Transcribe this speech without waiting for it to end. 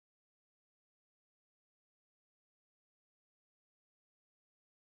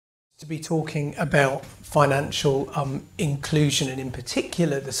to be talking about financial inclusion, and in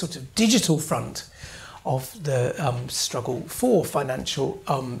particular the sort of digital front of the struggle for financial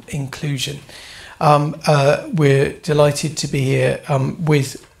inclusion. We're delighted to be here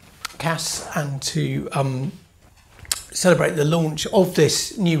with Cass and to celebrate the launch of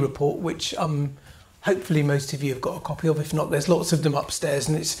this new report, which hopefully most of you have got a copy of. If not, there's lots of them upstairs,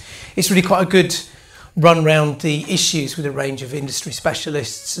 and it's really quite a good run round the issues with a range of industry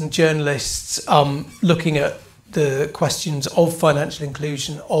specialists and journalists looking at the questions of financial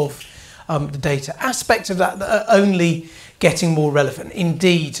inclusion, of the data aspects of that are only getting more relevant.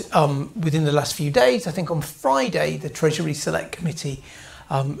 Indeed, within the last few days, I think on Friday, the Treasury Select Committee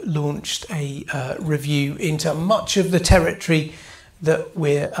launched a review into much of the territory that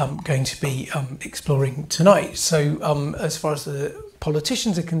we're going to be exploring tonight. So as far as the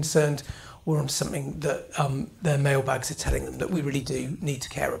politicians are concerned, we're on something that their mailbags are telling them that we really do need to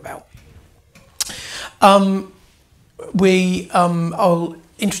care about. I'll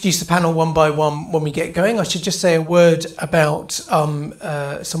introduce the panel one by one when we get going. I should just say a word about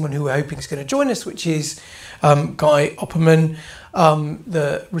someone who we're hoping is going to join us, which is Guy Opperman,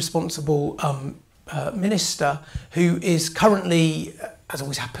 the responsible minister, who is currently, as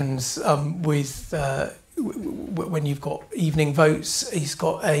always happens with when you've got evening votes, he's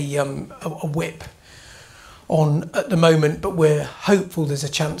got a whip on at the moment, but we're hopeful there's a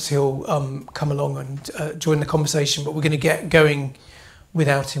chance he'll come along and join the conversation, but we're going to get going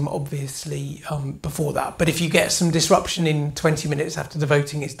without him, obviously, before that. But if you get some disruption in 20 minutes after the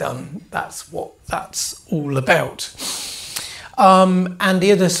voting is done, that's what that's all about. And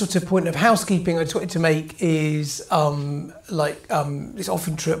the other sort of point of housekeeping I just wanted to make is, it's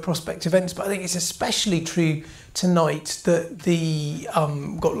often true at Prospect events, but I think it's especially true tonight that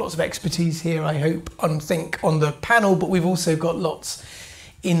got lots of expertise here, I hope, and think on the panel, but we've also got lots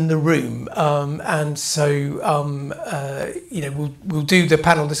in the room. And so, we'll do the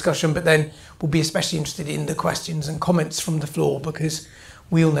panel discussion, but then we'll be especially interested in the questions and comments from the floor, because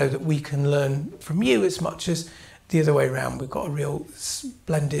we all know that we can learn from you as much as the other way around. We've got a real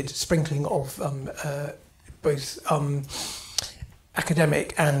splendid sprinkling of both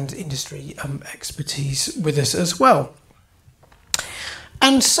academic and industry expertise with us as well.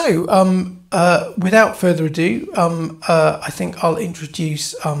 And so, without further ado, I think I'll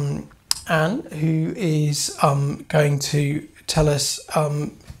introduce Anne, who is going to tell us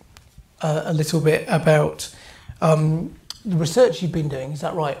a little bit about the research you've been doing. Is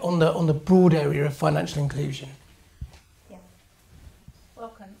that right, on the broad area of financial inclusion?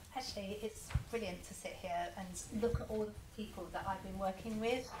 Welcome. Actually, it's brilliant to sit here and look at all the people that I've been working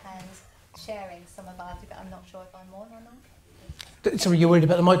with and sharing some of our... I'm not sure if I'm on or not. Sorry, you're worried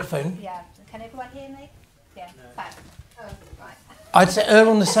about the microphone? Yeah. Can everyone hear me? Yeah. Fab. Oh, right. I'd say err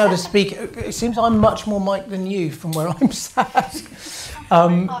on the side of speaker. It seems I'm much more mic than you from where I'm sat.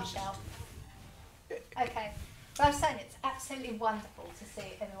 Okay. Well, I'm saying it's absolutely wonderful to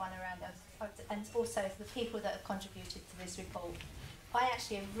see everyone around us, and also the people that have contributed to this report. I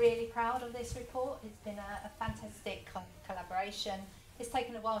actually am really proud of this report. It's been a fantastic collaboration. It's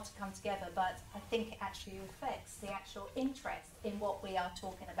taken a while to come together, but I think it actually reflects the actual interest in what we are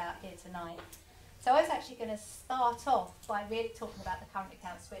talking about here tonight. So I was actually going to start off by really talking about the current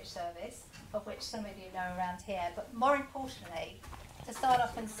account switch service, of which some of you know around here, but more importantly, to start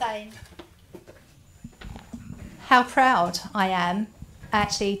off and saying how proud I am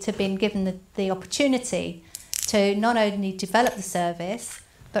actually to have been given the opportunity to not only develop the service,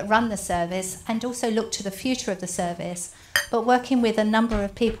 but run the service, and also look to the future of the service, but working with a number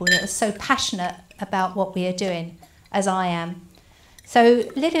of people that are so passionate about what we are doing, as I am. So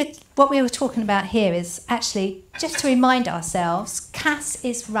what we were talking about here is actually, just to remind ourselves, CAS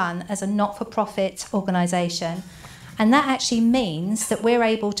is run as a not-for-profit organisation, and that actually means that we're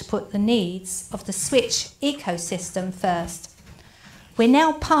able to put the needs of the switch ecosystem first. We're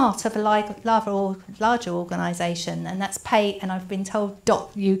now part of a larger organisation, and that's Pay, and I've been told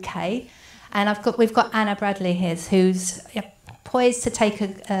 .uk, and we've got Anna Bradley here, who's poised to take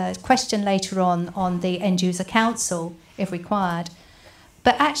a question later on the End User Council, if required.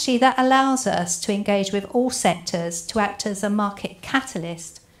 But actually that allows us to engage with all sectors to act as a market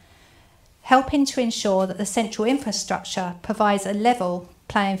catalyst, helping to ensure that the central infrastructure provides a level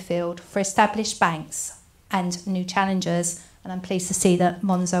playing field for established banks and new challengers. And I'm pleased to see that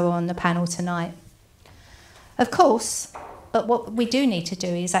Monzo are on the panel tonight. Of course, but what we do need to do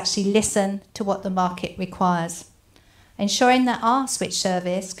is actually listen to what the market requires, ensuring that our switch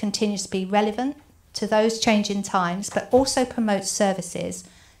service continues to be relevant to those changing times, but also promotes services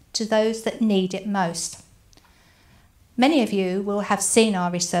to those that need it most. Many of you will have seen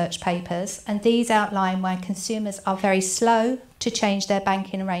our research papers, and these outline why consumers are very slow to change their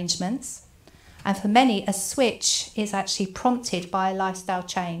banking arrangements, and for many a switch is actually prompted by a lifestyle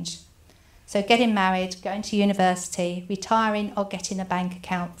change. So getting married, going to university, retiring, or getting a bank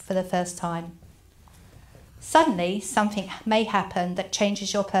account for the first time. Suddenly, something may happen that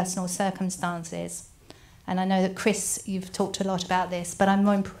changes your personal circumstances. And I know that Chris, you've talked a lot about this, but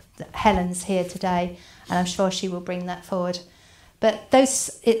Helen's here today, and I'm sure she will bring that forward. But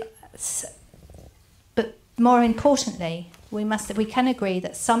more importantly, we can agree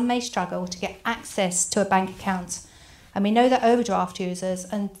that some may struggle to get access to a bank account. And we know that overdraft users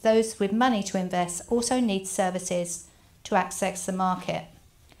and those with money to invest also need services to access the market.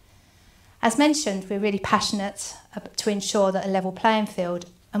 As mentioned, we're really passionate to ensure that a level playing field,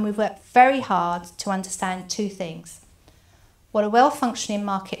 and we've worked very hard to understand two things: what a well-functioning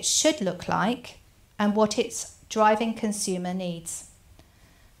market should look like and what its driving consumer needs.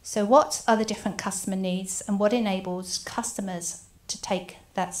 So what are the different customer needs and what enables customers to take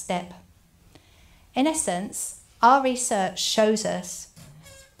that step? In essence, our research shows us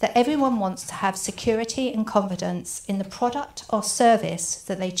that everyone wants to have security and confidence in the product or service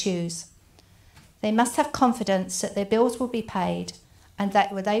that they choose. They must have confidence that their bills will be paid and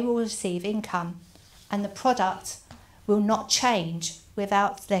that they will receive income, and the product will not change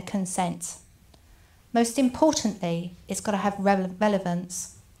without their consent. Most importantly, it's got to have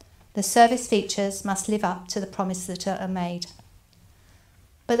relevance. The service features must live up to the promises that are made.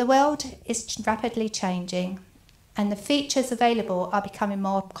 But the world is rapidly changing, and the features available are becoming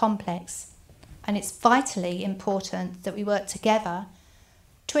more complex, and it's vitally important that we work together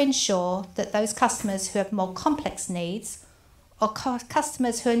to ensure that those customers who have more complex needs or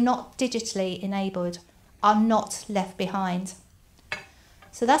customers who are not digitally enabled are not left behind.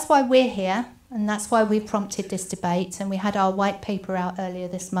 So that's why we're here, and that's why we prompted this debate, and we had our white paper out earlier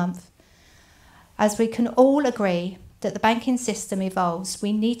this month. As we can all agree that the banking system evolves,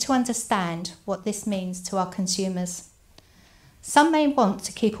 we need to understand what this means to our consumers. Some may want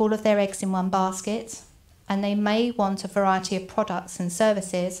to keep all of their eggs in one basket, and they may want a variety of products and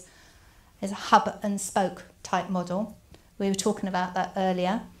services as a hub and spoke type model. We were talking about that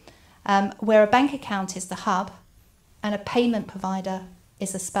earlier, where a bank account is the hub and a payment provider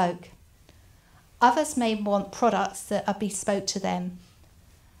is a spoke. Others may want products that are bespoke to them.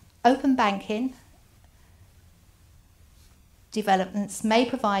 Open banking developments may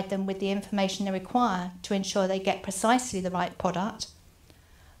provide them with the information they require to ensure they get precisely the right product.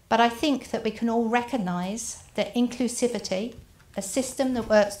 But I think that we can all recognise that inclusivity, a system that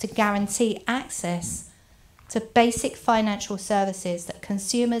works to guarantee access to basic financial services that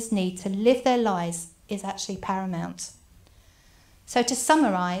consumers need to live their lives, is actually paramount. So to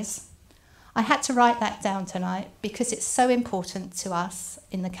summarise, I had to write that down tonight because it's so important to us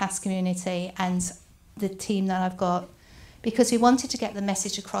in the CAS community and the team that I've got, because we wanted to get the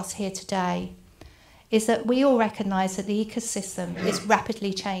message across here today, is that we all recognise that the ecosystem is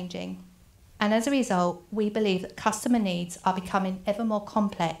rapidly changing. And as a result, we believe that customer needs are becoming ever more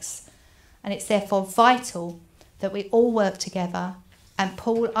complex, and it's therefore vital that we all work together and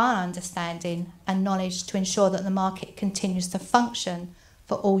pool our understanding and knowledge to ensure that the market continues to function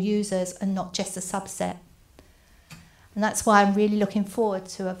for all users and not just a subset. And that's why I'm really looking forward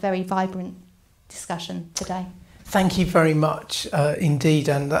to a very vibrant discussion today. Thank you very much indeed,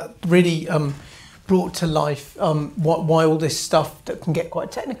 and that really brought to life why all this stuff that can get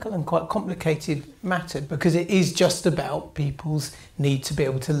quite technical and quite complicated mattered, because it is just about people's need to be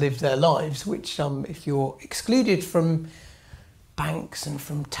able to live their lives, which if you're excluded from banks and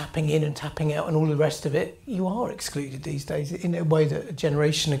from tapping in and tapping out and all the rest of it, you are excluded these days in a way that a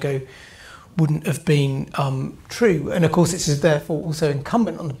generation ago wouldn't have been true. And of course it's therefore also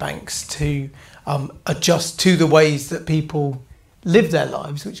incumbent on the banks to adjust to the ways that people live their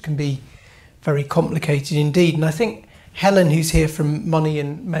lives, which can be very complicated indeed. And I think Helen, who's here from Money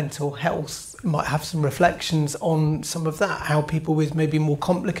and Mental Health, might have some reflections on some of that, how people with maybe more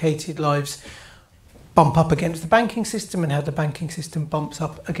complicated lives bump up against the banking system and how the banking system bumps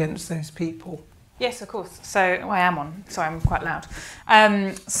up against those people. Yes, of course. So I am on. Sorry, I'm quite loud.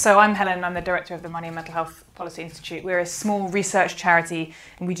 So I'm Helen. I'm the director of the Money and Mental Health Policy Institute. We're a small research charity,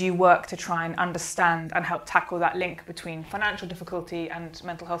 and we do work to try and understand and help tackle that link between financial difficulty and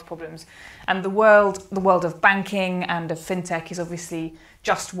mental health problems. And the world of banking and of fintech is obviously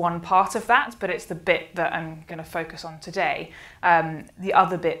just one part of that, but it's the bit that I'm going to focus on today. The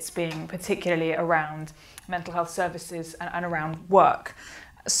other bits being particularly around mental health services and around work.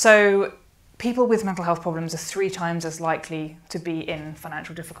 So people with mental health problems are 3 times as likely to be in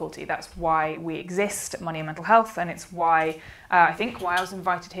financial difficulty. That's why we exist at Money and Mental Health, and it's why I think why I was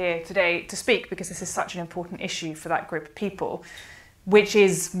invited here today to speak, because this is such an important issue for that group of people, which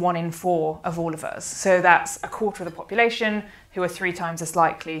is 1 in 4 of all of us. So that's a quarter of the population who are 3 times as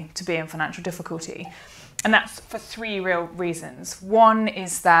likely to be in financial difficulty. And that's for 3 real reasons. One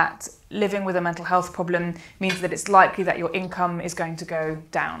is that living with a mental health problem means that it's likely that your income is going to go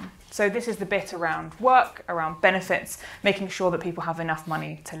down. So this is the bit around work, around benefits, making sure that people have enough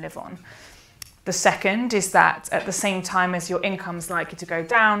money to live on. The second is that at the same time as your income is likely to go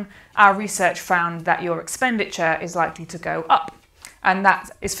down, our research found that your expenditure is likely to go up. And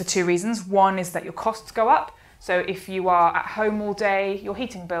that is for 2 reasons. One is that your costs go up. So if you are at home all day, your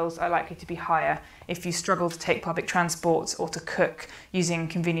heating bills are likely to be higher. If you struggle to take public transport or to cook using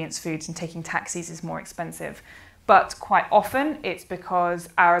convenience foods, and taking taxis is more expensive. But quite often it's because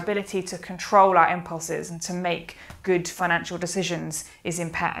our ability to control our impulses and to make good financial decisions is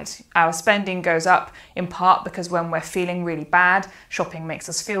impaired. Our spending goes up in part because when we're feeling really bad, shopping makes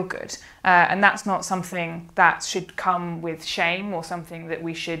us feel good. And that's not something that should come with shame or something that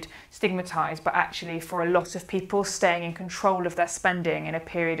we should stigmatise, but actually for a lot of people, staying in control of their spending in a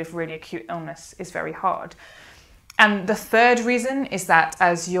period of really acute illness is very hard. And the third reason is that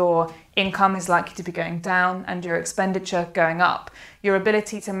as your income is likely to be going down and your expenditure going up, your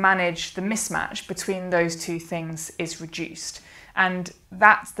ability to manage the mismatch between those 2 things is reduced. And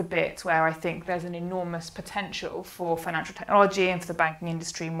that's the bit where I think there's an enormous potential for financial technology and for the banking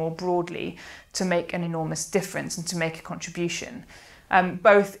industry more broadly to make an enormous difference and to make a contribution,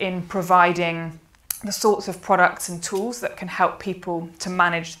 both in providing the sorts of products and tools that can help people to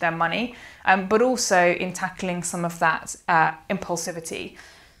manage their money, but also in tackling some of that impulsivity.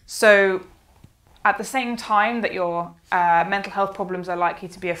 So at the same time that your mental health problems are likely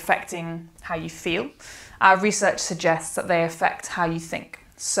to be affecting how you feel, our research suggests that they affect how you think.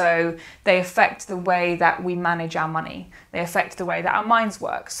 So they affect the way that we manage our money. They affect the way that our minds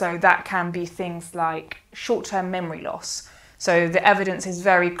work. So that can be things like short-term memory loss. So the evidence is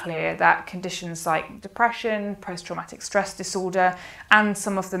very clear that conditions like depression, post-traumatic stress disorder, and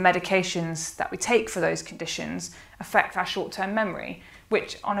some of the medications that we take for those conditions affect our short-term memory,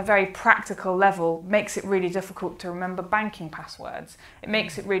 which on a very practical level makes it really difficult to remember banking passwords. It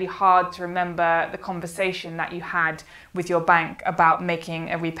makes it really hard to remember the conversation that you had with your bank about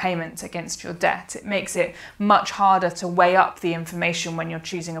making a repayment against your debt. It makes it much harder to weigh up the information when you're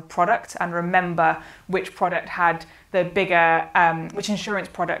choosing a product and remember which product had the bigger, which insurance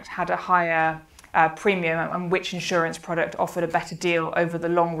product had a higher premium and which insurance product offered a better deal over the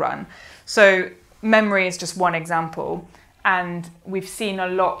long run. So memory is just one example. And we've seen a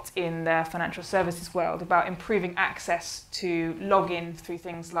lot in the financial services world about improving access to login through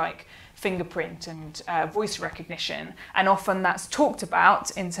things like fingerprint and voice recognition. And often that's talked about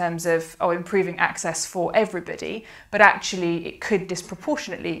in terms of improving access for everybody, but actually it could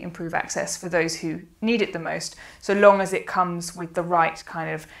disproportionately improve access for those who need it the most, so long as it comes with the right kind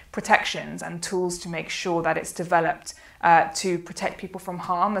of protections and tools to make sure that it's developed to protect people from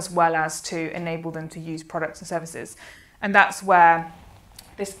harm as well as to enable them to use products and services. And that's where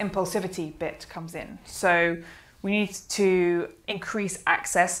this impulsivity bit comes in. So we need to increase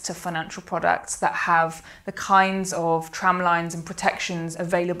access to financial products that have the kinds of tramlines and protections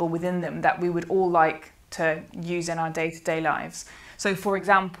available within them that we would all like to use in our day-to-day lives. So for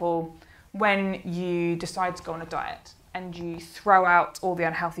example, when you decide to go on a diet and you throw out all the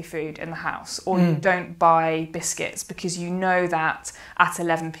unhealthy food in the house, or you don't buy biscuits because you know that at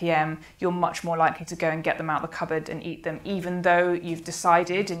 11 p.m. you're much more likely to go and get them out of the cupboard and eat them, even though you've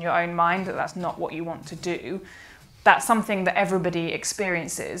decided in your own mind that that's not what you want to do. That's something that everybody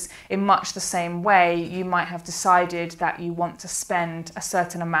experiences. In much the same way, you might have decided that you want to spend a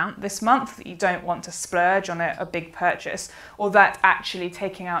certain amount this month, that you don't want to splurge on a big purchase, or that actually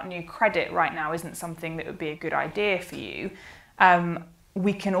taking out new credit right now isn't something that would be a good idea for you.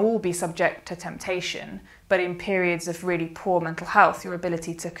 We can all be subject to temptation, but in periods of really poor mental health, your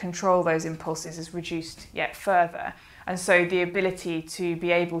ability to control those impulses is reduced yet further. And so the ability to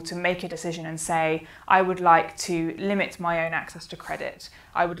be able to make a decision and say, I would like to limit my own access to credit.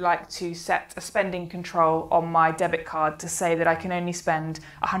 I would like to set a spending control on my debit card to say that I can only spend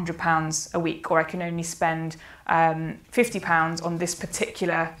 £100 a week, or I can only spend £50 on this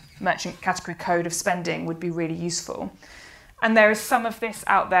particular merchant category code of spending would be really useful. And there is some of this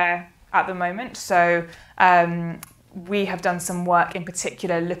out there at the moment. So we have done some work in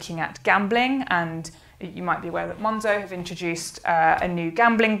particular looking at gambling and you might be aware that Monzo have introduced a new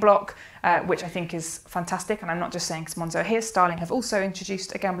gambling block, which I think is fantastic. And I'm not just saying because Monzo are here, Starling have also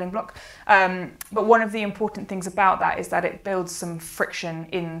introduced a gambling block. But one of the important things about that is that it builds some friction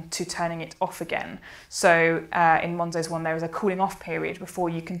into turning it off again. So in Monzo's one, there is a cooling off period before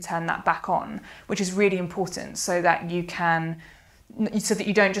you can turn that back on, which is really important so that you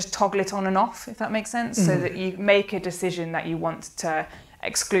don't just toggle it on and off, if that makes sense. So that you make a decision that you want to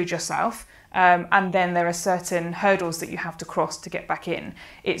exclude yourself. And then there are certain hurdles that you have to cross to get back in.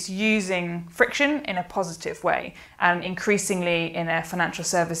 It's using friction in a positive way, and increasingly in a financial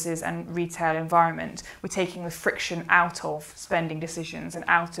services and retail environment, we're taking the friction out of spending decisions and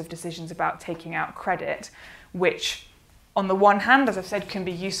out of decisions about taking out credit, which on the one hand, as I've said, can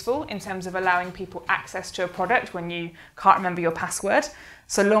be useful in terms of allowing people access to a product when you can't remember your password,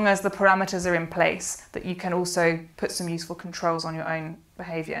 so long as the parameters are in place that you can also put some useful controls on your own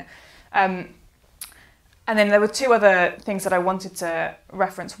behaviour. And then there were two other things that I wanted to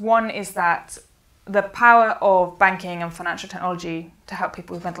reference. One is that the power of banking and financial technology to help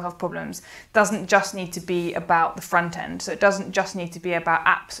people with mental health problems doesn't just need to be about the front end. So it doesn't just need to be about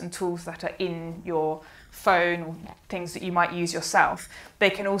apps and tools that are in your phone or things that you might use yourself. They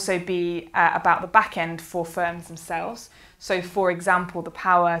can also be about the back end for firms themselves. So, for example, the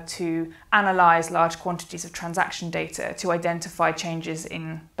power to analyse large quantities of transaction data to identify changes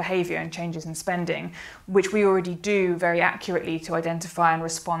in behaviour and changes in spending, which we already do very accurately to identify and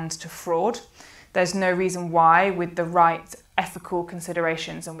respond to fraud. There's no reason why, with the right ethical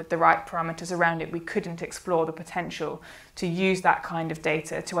considerations and with the right parameters around it, we couldn't explore the potential to use that kind of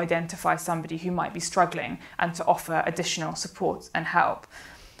data to identify somebody who might be struggling and to offer additional support and help.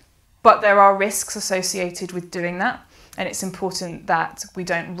 But there are risks associated with doing that. And it's important that we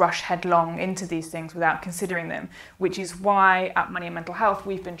don't rush headlong into these things without considering them, which is why at Money and Mental Health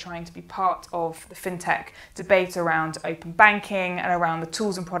we've been trying to be part of the fintech debate around open banking and around the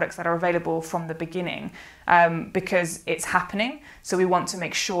tools and products that are available from the beginning, because it's happening. So we want to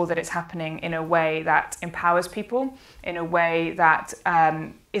make sure that it's happening in a way that empowers people, in a way that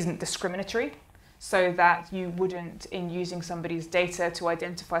isn't discriminatory, so that you wouldn't, in using somebody's data to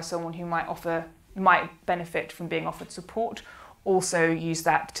identify someone who might benefit from being offered support, also use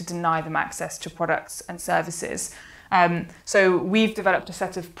that to deny them access to products and services. So we've developed a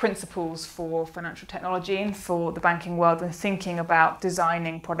set of principles for financial technology and for the banking world and thinking about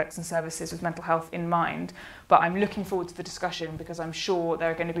designing products and services with mental health in mind. But I'm looking forward to the discussion because I'm sure there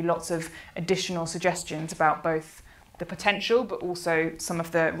are going to be lots of additional suggestions about both the potential but also some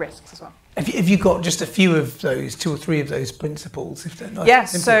of the risks as well. Have you got just a few of those, 2 or 3 of those principles, if they're nice?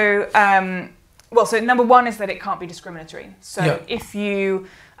 Yes, so number one is that it can't be discriminatory. So if you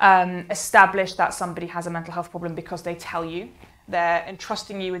establish that somebody has a mental health problem because they tell you, they're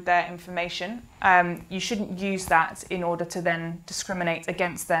entrusting you with their information, you shouldn't use that in order to then discriminate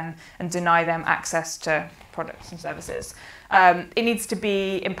against them and deny them access to products and services. It needs to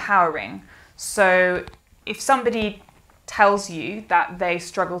be empowering. So if somebody tells you that they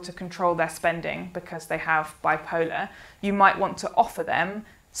struggle to control their spending because they have bipolar, you might want to offer them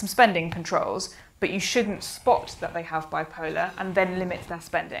some spending controls, but you shouldn't spot that they have bipolar and then limit their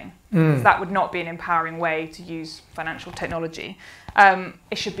spending. That would not be an empowering way to use financial technology.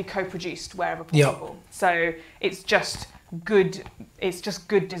 It should be co-produced wherever possible. So it's just good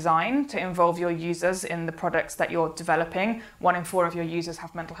design to involve your users in the products that you're developing. 1 in 4 of your users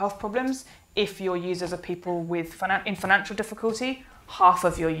have mental health problems. If your users are people with in financial difficulty, half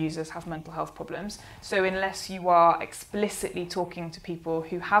of your users have mental health problems. So unless you are explicitly talking to people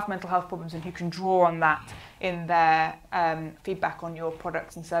who have mental health problems and who can draw on that in their feedback on your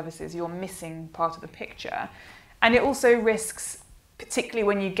products and services, you're missing part of the picture. And it also risks, particularly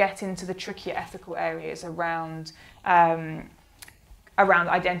when you get into the trickier ethical areas around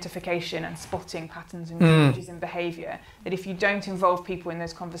identification and spotting patterns and changes in behaviour, that if you don't involve people in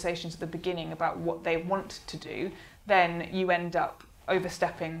those conversations at the beginning about what they want to do, then you end up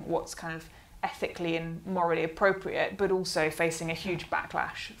overstepping what's kind of ethically and morally appropriate, but also facing a huge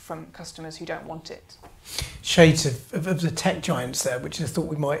backlash from customers who don't want it. Shades of the tech giants there, which I thought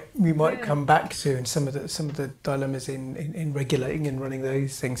we might come back to, and some of the dilemmas in regulating and running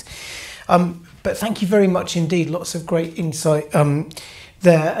those things. But thank you very much indeed. Lots of great insight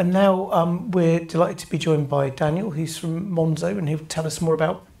there. And now we're delighted to be joined by Daniel, who's from Monzo, and he'll tell us more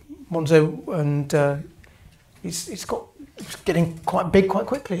about Monzo. And it's getting quite big quite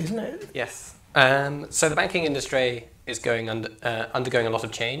quickly, isn't it? Yes. So the banking industry is undergoing a lot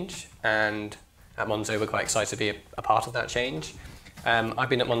of change, and at Monzo we're quite excited to be a part of that change. I've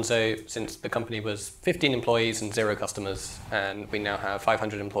been at Monzo since the company was 15 employees and 0 customers, and we now have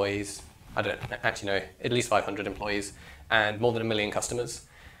 500 employees, I don't actually know, at least 500 employees and more than 1 million customers.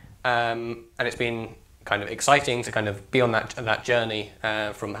 And it's been kind of exciting to kind of be on that journey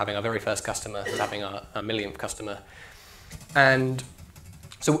from having our very first customer to having our millionth customer. And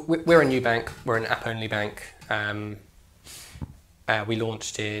so we're a new bank, we're an app-only bank. We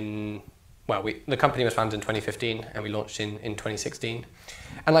launched in, the company was founded in 2015 and we launched in 2016.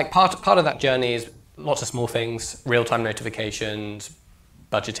 And like part of that journey is lots of small things, real-time notifications,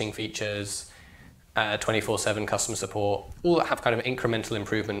 budgeting features, 24/7 customer support, all that have kind of incremental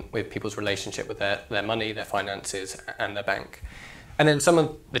improvement with people's relationship with their money, their finances, and their bank. And then some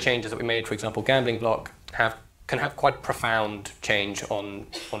of the changes that we made, for example, Gambling Block, can have quite profound change on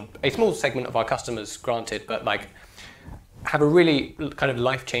a small segment of our customers, granted, but like have a really kind of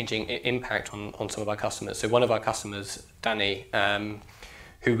life-changing impact on some of our customers. So one of our customers, Danny,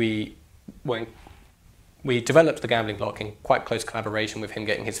 who we developed the Gambling Block in quite close collaboration with him,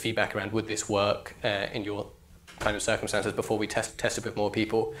 getting his feedback around would this work in your kind of circumstances before we tested with more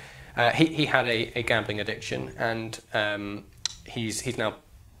people. He had a gambling addiction, and he's now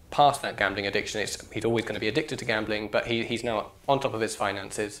past that gambling addiction. He's always going to be addicted to gambling, but he's now on top of his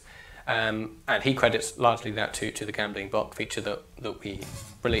finances, and he credits largely that to the Gambling Block feature that we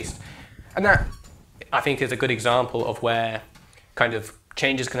released. And that, I think, is a good example of where kind of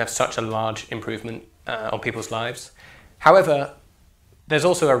changes can have such a large improvement on people's lives. However, there's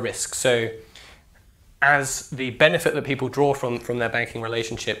also a risk. So as the benefit that people draw from their banking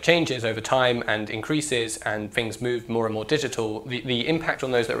relationship changes over time and increases and things move more and more digital, the impact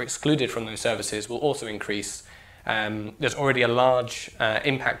on those that are excluded from those services will also increase. There's already a large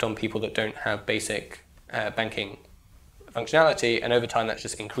impact on people that don't have basic banking functionality, and over time that's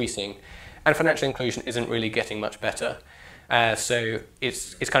just increasing. And financial inclusion isn't really getting much better. So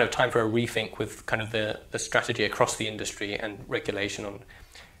it's kind of time for a rethink with kind of the strategy across the industry and regulation on,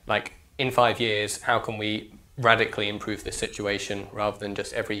 like, in 5 years, how can we radically improve this situation rather than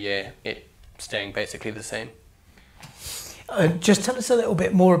just every year it staying basically the same? Just tell us a little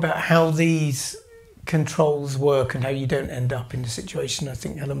bit more about how these controls work and how you don't end up in a situation, I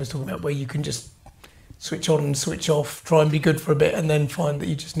think Helen was talking about, where you can just switch on and switch off, try and be good for a bit, and then find that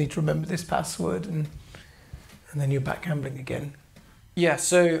you just need to remember this password and then you're back gambling again. Yeah,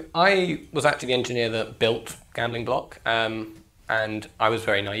 so I was actually the engineer that built Gambling Block, and I was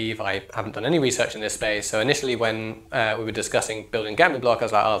very naive. I haven't done any research in this space. So initially when we were discussing building Gambling Block, I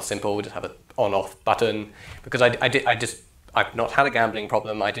was like, oh, simple, we'll just have an on-off button, because I've not had a gambling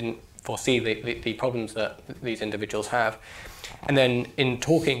problem. I didn't foresee the problems that these individuals have. And then in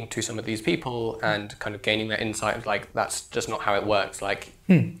talking to some of these people and kind of gaining that insight of, like, that's just not how it works. Like,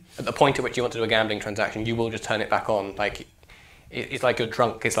 at the point at which you want to do a gambling transaction, you will just turn it back on. Like, it's like you're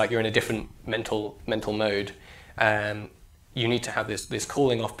drunk. It's like you're in a different mental mode. You need to have this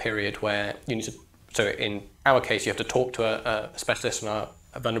cooling off period where you need to, so in our case, you have to talk to a specialist on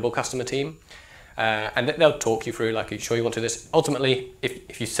a vulnerable customer team. And they'll talk you through, like, are you sure you want to do this? Ultimately,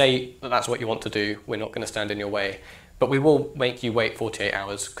 if you say that that's what you want to do, we're not going to stand in your way. But we will make you wait 48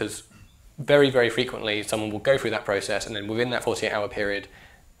 hours, because very, very frequently someone will go through that process, and then within that 48-hour period,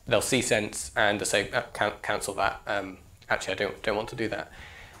 they'll see sense and they'll say, cancel that. Actually, I don't want to do that.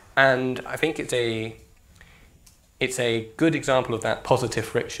 And I think it's a good example of that positive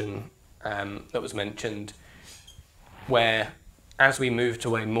friction that was mentioned, where as we move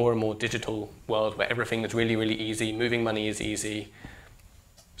to a more and more digital world where everything is really, really easy, moving money is easy,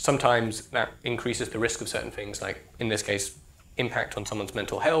 sometimes that increases the risk of certain things, like in this case, impact on someone's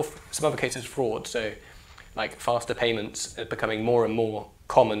mental health, some other cases fraud. So like faster payments are becoming more and more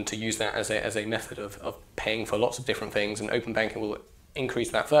common to use that as a method of paying for lots of different things, and open banking will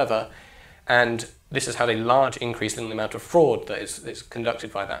increase that further. And this has had a large increase in the amount of fraud that is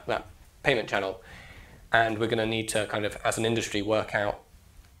conducted by that payment channel. And we're going to need to kind of, as an industry, work out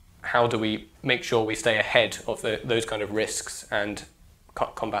how do we make sure we stay ahead of those kind of risks and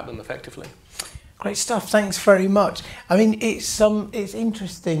combat them effectively. Great stuff. Thanks very much. I mean, it's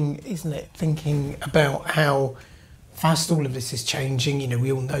interesting, isn't it, thinking about how fast all of this is changing. You know,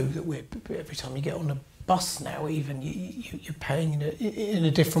 we all know that every time you get on a bus now, even you're paying in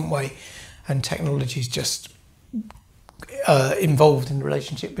a different way, and technology is just involved in the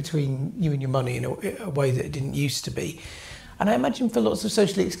relationship between you and your money in a way that it didn't used to be. And I imagine for lots of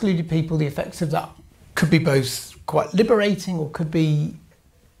socially excluded people, the effects of that could be both quite liberating or could be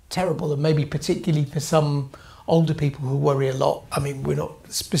terrible, and maybe particularly for some older people who worry a lot. I mean, we're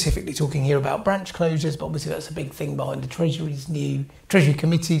not specifically talking here about branch closures, but obviously that's a big thing behind the Treasury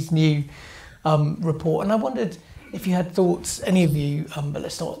Committee's new report. And I wondered if you had thoughts, any of you, but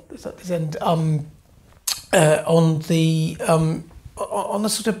let's not at this end, on on the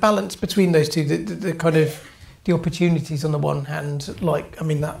sort of balance between those two, the kind of the opportunities on the one hand, like, I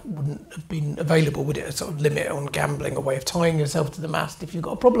mean, that wouldn't have been available, would it? A sort of limit on gambling, a way of tying yourself to the mast if you've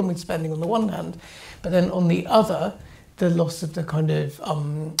got a problem with spending on the one hand, but then on the other, the loss of the kind of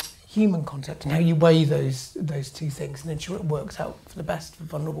human contact and how you weigh those two things and ensure it works out for the best for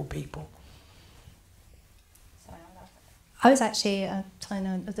vulnerable people. I was actually tying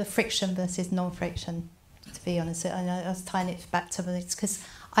on the friction versus non-friction, to be honest. I was tying it back to this because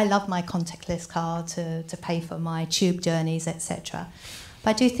I love my contactless card to pay for my tube journeys, etc. But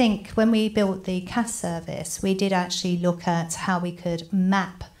I do think when we built the CAS service, we did actually look at how we could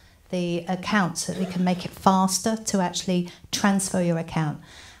map the accounts so that we can make it faster to actually transfer your account.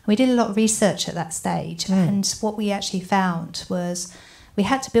 We did a lot of research at that stage, and what we actually found was we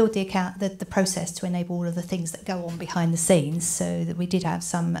had to build the process to enable all of the things that go on behind the scenes, so that we did have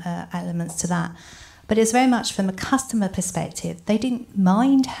some elements to that. But it's very much from a customer perspective. They didn't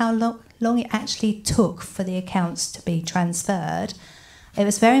mind how long it actually took for the accounts to be transferred. It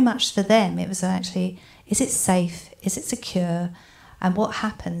was very much for them. It was actually, is it safe? Is it secure? And what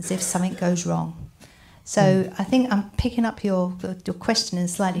happens if something goes wrong? So I think I'm picking up your question in a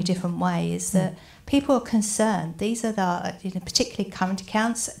slightly different way, is that people are concerned. These are particularly current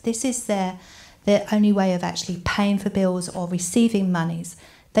accounts. This is their only way of actually paying for bills or receiving monies.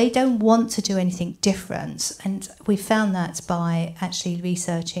 They don't want to do anything different, and we found that by actually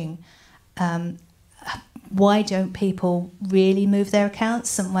researching why don't people really move their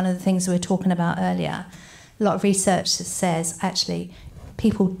accounts. And one of the things we were talking about earlier, a lot of research says actually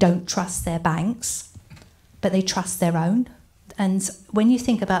people don't trust their banks, but they trust their own. And when you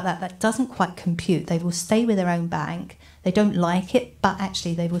think about that, that doesn't quite compute. They will stay with their own bank. They don't like it, but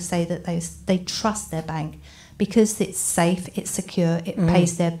actually they will say that they trust their bank because it's safe, it's secure, it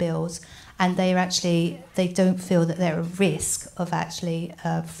pays their bills, and they don't feel that they're at risk of actually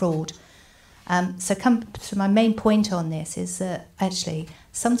fraud. So my main point on this is that actually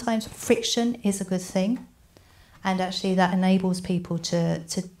sometimes friction is a good thing, and actually that enables people to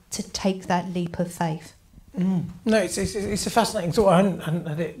take that leap of faith. No, it's a fascinating thought. I hadn't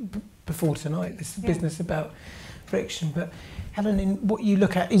had it before tonight, this business about friction. But Helen, in what you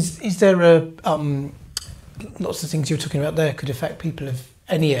look at, is there lots of things you're talking about there could affect people of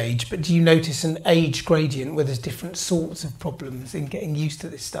any age, but do you notice an age gradient where there's different sorts of problems in getting used to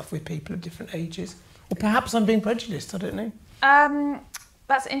this stuff with people of different ages? Or perhaps I'm being prejudiced, I don't know.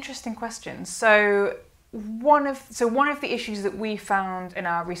 That's an interesting question. So one of the issues that we found in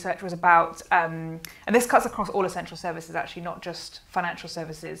our research was about, and this cuts across all essential services actually, not just financial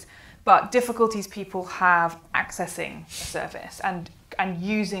services, but difficulties people have accessing a service and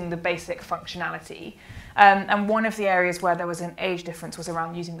using the basic functionality. And one of the areas where there was an age difference was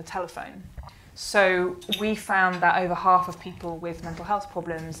around using the telephone. So we found that over half of people with mental health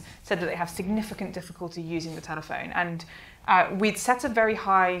problems said that they have significant difficulty using the telephone. And we'd set a very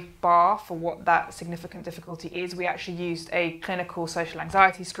high bar for what that significant difficulty is. We actually used a clinical social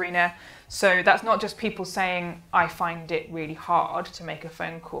anxiety screener. So that's not just people saying, I find it really hard to make a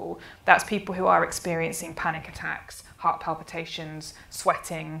phone call. That's people who are experiencing panic attacks, heart palpitations,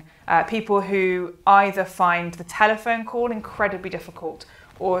 sweating, people who either find the telephone call incredibly difficult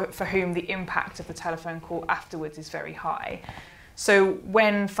or for whom the impact of the telephone call afterwards is very high. So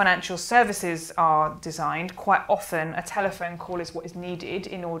when financial services are designed, quite often a telephone call is what is needed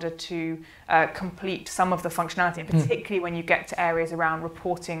in order to complete some of the functionality, and particularly when you get to areas around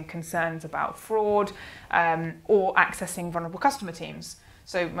reporting concerns about fraud or accessing vulnerable customer teams.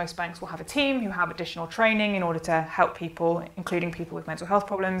 So most banks will have a team who have additional training in order to help people, including people with mental health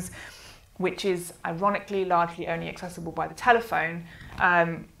problems, which is ironically largely only accessible by the telephone,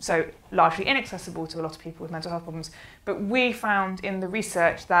 so largely inaccessible to a lot of people with mental health problems. But we found in the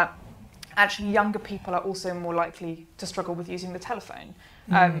research that actually younger people are also more likely to struggle with using the telephone.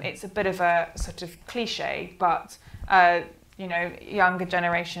 It's a bit of a sort of cliche, but younger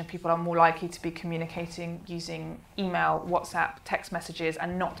generation of people are more likely to be communicating using email, WhatsApp, text messages,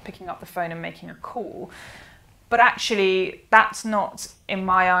 and not picking up the phone and making a call. But actually, that's not, in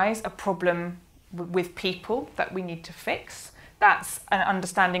my eyes, a problem with people that we need to fix. That's an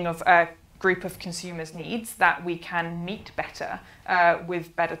understanding of a group of consumers' needs that we can meet better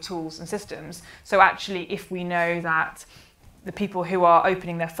with better tools and systems. So actually, if we know that the people who are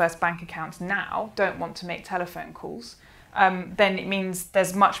opening their first bank accounts now don't want to make telephone calls, then it means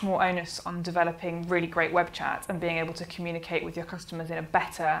there's much more onus on developing really great web chat and being able to communicate with your customers in a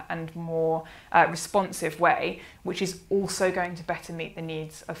better and more responsive way, which is also going to better meet the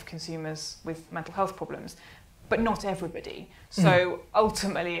needs of consumers with mental health problems. but not everybody. So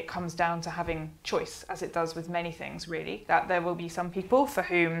ultimately it comes down to having choice, as it does with many things really, that there will be some people for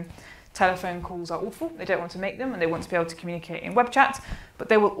whom telephone calls are awful, they don't want to make them and they want to be able to communicate in web chat, but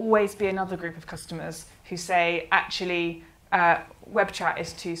there will always be another group of customers who say, actually, web chat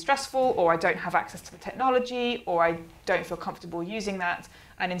is too stressful, or I don't have access to the technology, or I don't feel comfortable using that,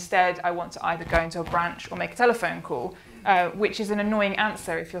 and instead I want to either go into a branch or make a telephone call, which is an annoying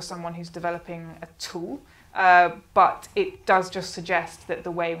answer if you're someone who's developing a tool, but it does just suggest that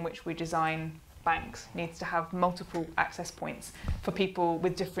the way in which we design banks needs to have multiple access points for people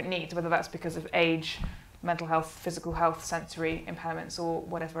with different needs, whether that's because of age, mental health, physical health, sensory impairments, or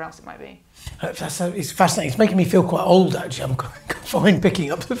whatever else it might be. It's fascinating. It's making me feel quite old, actually. I'm fine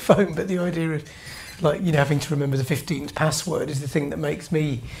picking up the phone, but the idea of, like, you know, having to remember the 15th password is the thing that makes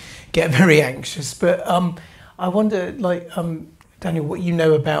me get very anxious. But I wonder, like, Daniel, what you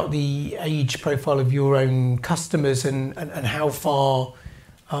know about the age profile of your own customers and how far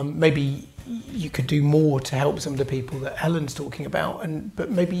maybe you could do more to help some of the people that Helen's talking about,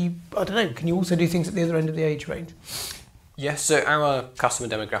 but maybe, I don't know, can you also do things at the other end of the age range? Yes, so our customer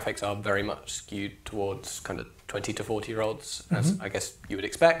demographics are very much skewed towards kind of 20 to 40-year-olds, as I guess you would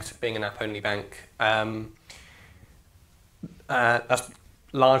expect, being an app-only bank. That's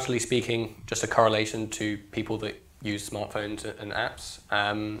largely speaking just a correlation to people that use smartphones and apps.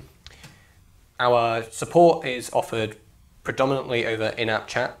 Our support is offered predominantly over in-app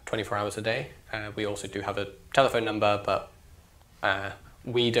chat, 24 hours a day. We also do have a telephone number, but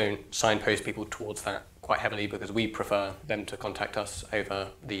we don't signpost people towards that quite heavily because we prefer them to contact us over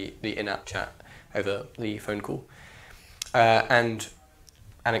the in-app chat, over the phone call. And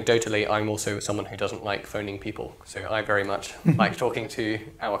anecdotally, I'm also someone who doesn't like phoning people, so I very much like talking to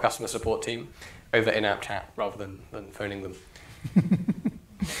our customer support team over in-app chat rather than phoning them.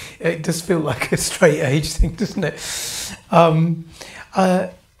 It does feel like a straight age thing, doesn't it?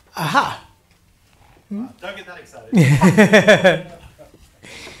 Aha! Don't get that excited.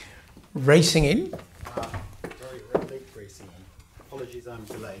 Racing in. Very late racing in. Apologies, I'm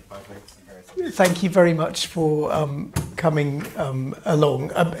delayed by breaks and various. Thank you very much for coming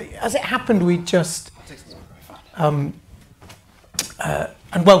along. As it happened, we just and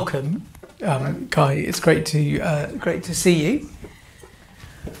welcome, Guy. It's great to see you.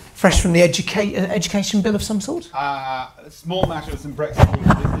 Fresh from the education bill of some sort? A small matter of some Brexit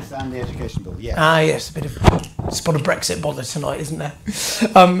business and the education bill, yes. Yes, a bit of spot of Brexit bother tonight, isn't there? It's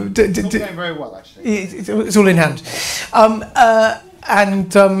all going very well, actually. It's all in hand.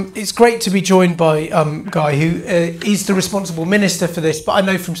 It's great to be joined by Guy, who is the responsible minister for this, but I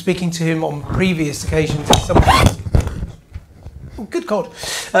know from speaking to him on previous occasions, he's someone, good God,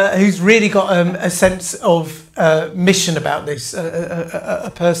 who's really got a sense of mission about this,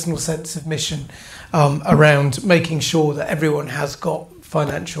 a personal sense of mission around making sure that everyone has got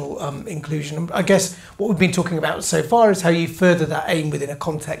financial inclusion. I guess what we've been talking about so far is how you further that aim within a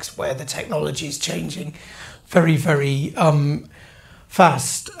context where the technology is changing very, very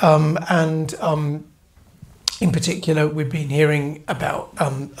fast. In particular, we've been hearing about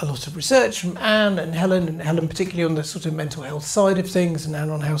a lot of research from Anne and Helen particularly on the sort of mental health side of things, and Anne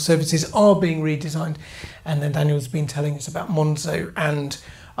on how services are being redesigned. And then Daniel's been telling us about Monzo and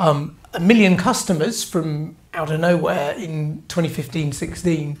 1 million customers from out of nowhere in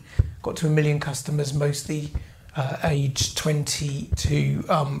 2015-16, got to 1 million customers, mostly aged 20 to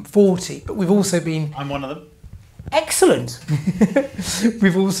 40. But we've also been... I'm one of them. Excellent.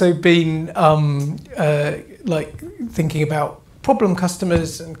 We've also been thinking about problem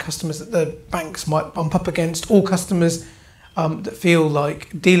customers and customers that the banks might bump up against, or customers that feel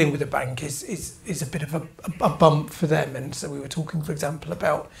like dealing with a bank is a bit of a bump for them. And so we were talking, for example,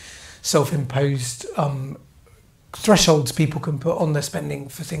 about self-imposed thresholds people can put on their spending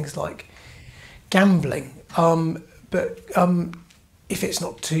for things like gambling. If it's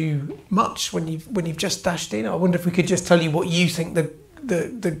not too much when you've just dashed in, I wonder if we could just tell you what you think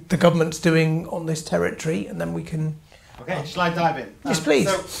the government's doing on this territory, and then we can... Okay, shall I dive in? Yes, please.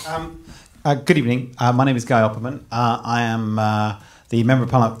 Good evening. My name is Guy Opperman. I am the Member of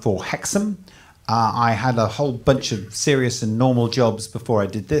Parliament for Hexham. I had a whole bunch of serious and normal jobs before I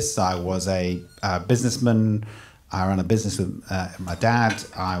did this. I was a businessman. I ran a business with my dad.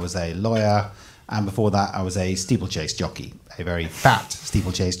 I was a lawyer. And before that, I was a steeplechase jockey, a very fat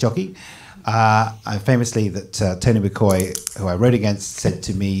steeplechase jockey. Famously, that Tony McCoy, who I rode against, said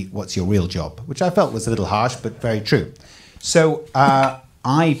to me, "What's your real job?" Which I felt was a little harsh, but very true. So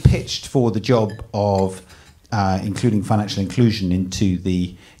I pitched for the job of including financial inclusion into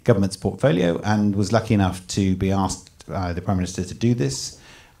the government's portfolio, and was lucky enough to be asked by the Prime Minister to do this.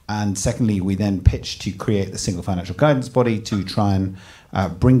 And secondly, we then pitched to create the single financial guidance body to try and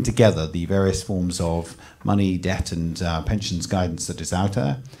bring together the various forms of money, debt, and pensions guidance that is out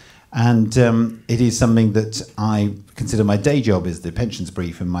there. And it is something that I consider my day job is the pensions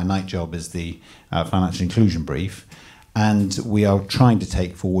brief, and my night job is the financial inclusion brief. And we are trying to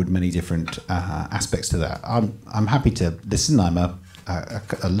take forward many different aspects to that. I'm happy to listen. I'm a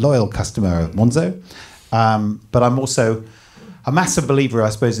loyal customer of Monzo, but I'm also a massive believer, I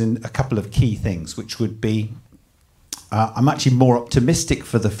suppose, in a couple of key things, which would be I'm actually more optimistic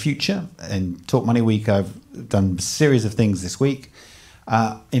for the future. In Talk Money Week, I've done a series of things this week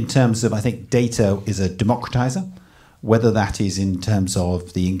in terms of, I think, data is a democratizer, whether that is in terms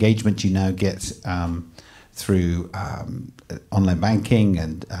of the engagement you now get through online banking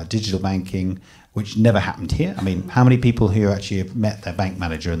and digital banking, which never happened here. I mean, how many people here actually have met their bank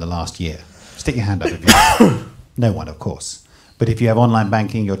manager in the last year? Stick your hand up if you have. No one, of course. But if you have online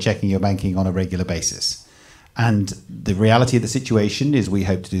banking, you're checking your banking on a regular basis. And the reality of the situation is we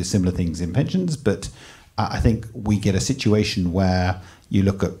hope to do similar things in pensions, but I think we get a situation where you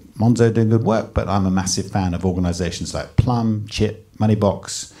look at Monzo doing good work, but I'm a massive fan of organisations like Plum, Chip,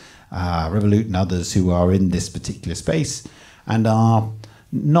 Moneybox, Revolut and others who are in this particular space and are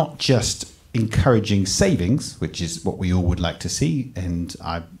not just encouraging savings, which is what we all would like to see. And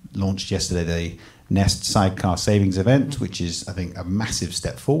I launched yesterday the Nest Sidecar Savings event, which is, I think, a massive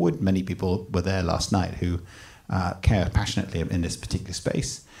step forward. Many people were there last night who care passionately in this particular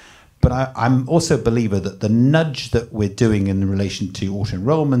space. But I'm also a believer that the nudge that we're doing in relation to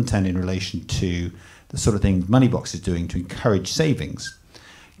auto-enrollment and in relation to the sort of thing Moneybox is doing to encourage savings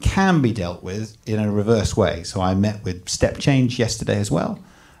can be dealt with in a reverse way. So I met with Step Change yesterday as well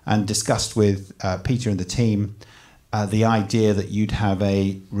and discussed with Peter and the team the idea that you'd have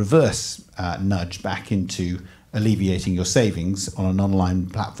a reverse nudge back into alleviating your savings on an online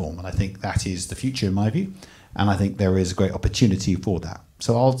platform. And I think that is the future in my view. And I think there is a great opportunity for that.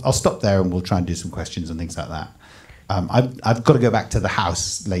 So I'll stop there and we'll try and do some questions and things like that. I've got to go back to the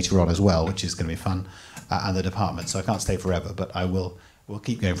house later on as well, which is going to be fun, and the department. So I can't stay forever, but we'll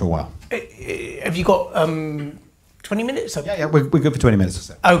keep going for a while. Have you got 20 minutes? Yeah, we're good for 20 minutes or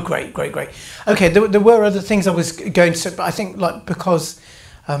so. Oh, great. Okay, there were other things I was going to say, but I think because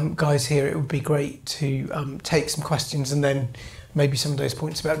Guy's here, it would be great to take some questions and then maybe some of those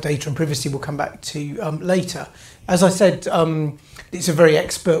points about data and privacy we'll come back to later. As I said, it's a very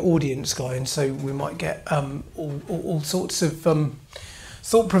expert audience, Guy, and so we might get all sorts of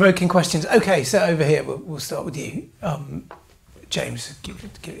thought-provoking questions. Okay, so over here, we'll start with you. James, give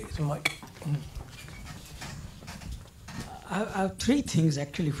it the mic. I have three things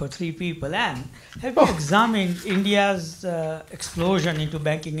actually for three people. And have you examined India's explosion into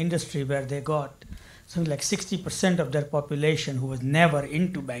banking industry, where they got something like 60% of their population who was never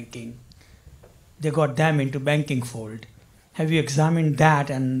into banking, they got them into banking fold. Have you examined that,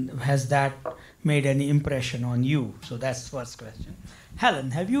 and has that made any impression on you? So that's the first question.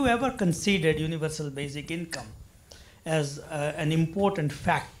 Helen, have you ever considered universal basic income as an important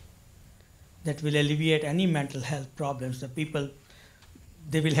fact that will alleviate any mental health problems? The people,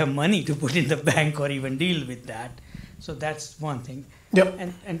 they will have money to put in the bank or even deal with that. So that's one thing. Yep.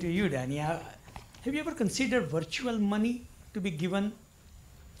 And to you, Danny, have you ever considered virtual money to be given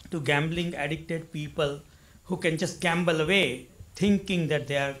to gambling addicted people who can just gamble away, thinking that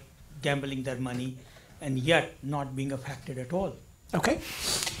they are gambling their money and yet not being affected at all? Okay.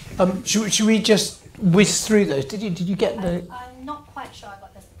 Should we just whiz through those? Did you get the? I'm not quite sure I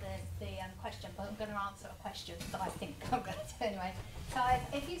got the question, but I'm going to answer a question that I think I'm going to do anyway. So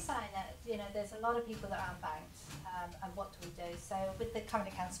if you're saying that, there's a lot of people that are unbanked, and what do we do? So with the current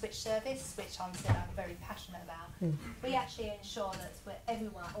account switch service, which I'm very passionate about, we actually ensure that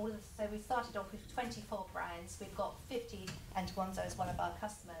everyone, so we started off with 24 brands, we've got 50, and Monzo is one of our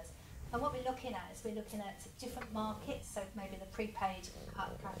customers. And what we're looking at is different markets, so maybe the prepaid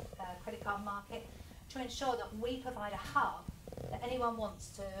credit card market, to ensure that we provide a hub that anyone wants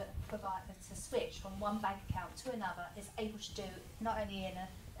to switch from one bank account to another is able to do not only in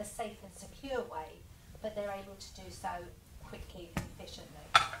a safe and secure way, but they're able to do so quickly and efficiently.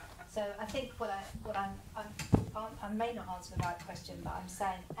 So I think I may not answer the right question, but I'm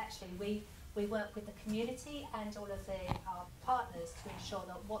saying actually we work with the community and all of our partners to ensure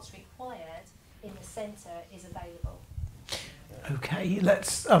that what's required in the centre is available. Okay,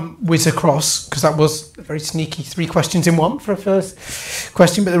 let's whiz across, because that was a very sneaky 3 questions in one for a first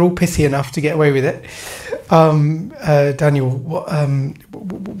question, but they're all pithy enough to get away with it. Daniel,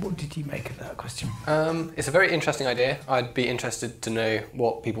 what did you make of that question? It's a very interesting idea. I'd be interested to know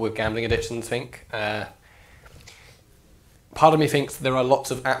what people with gambling addictions think. part of me thinks there are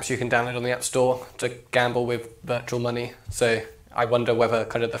lots of apps you can download on the App Store to gamble with virtual money. So I wonder whether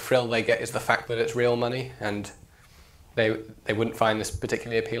kind of the thrill they get is the fact that it's real money, and they wouldn't find this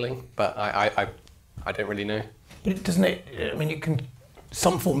particularly appealing. But I don't really know. But doesn't it? I mean,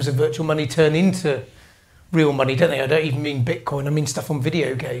 some forms of virtual money turn into real money, don't they? I don't even mean Bitcoin. I mean stuff on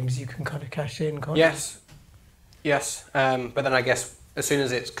video games. You can kind of cash in, can't you? Yes. But then I guess as soon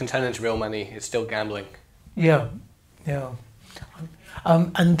as it can turn into real money, it's still gambling. Yeah.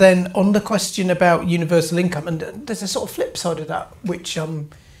 And then on the question about universal income, and there's a sort of flip side of that, which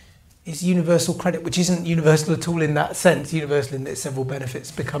is universal credit, which isn't universal at all in that sense. Universal in its several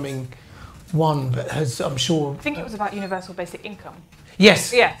benefits becoming one, but has, I'm sure... I think it was about universal basic income.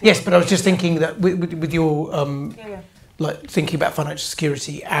 Yes, Yeah. yes, but I was just thinking that with your, like thinking about financial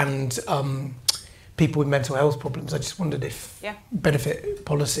security and people with mental health problems, I just wondered if benefit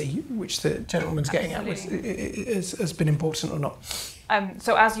policy, which the gentleman's getting at, has been important or not.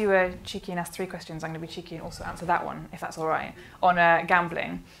 So as you were cheeky and asked 3 questions, I'm going to be cheeky and also answer that one, if that's all right, on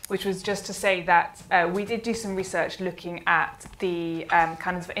gambling, which was just to say that we did do some research looking at the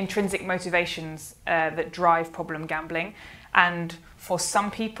kind of intrinsic motivations that drive problem gambling. And for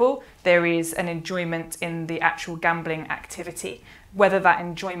some people, there is an enjoyment in the actual gambling activity, whether that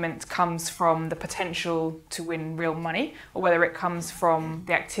enjoyment comes from the potential to win real money or whether it comes from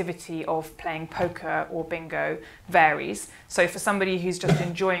the activity of playing poker or bingo varies. So for somebody who's just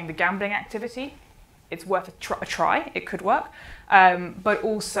enjoying the gambling activity, it's worth a try. It could work.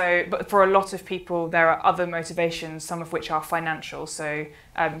 But for a lot of people, there are other motivations, some of which are financial. So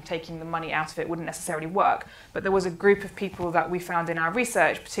taking the money out of it wouldn't necessarily work. But there was a group of people that we found in our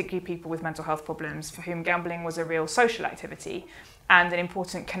research, particularly people with mental health problems, for whom gambling was a real social activity and an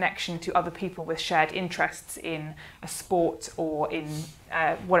important connection to other people with shared interests in a sport or in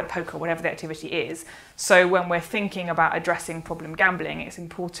poker, whatever the activity is. So when we're thinking about addressing problem gambling, it's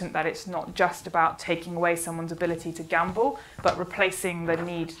important that it's not just about taking away someone's ability to gamble, but replacing the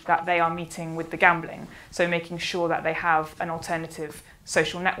need that they are meeting with the gambling. So making sure that they have an alternative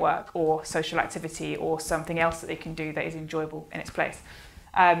social network or social activity or something else that they can do that is enjoyable in its place.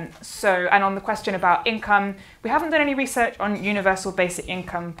 And on the question about income, we haven't done any research on universal basic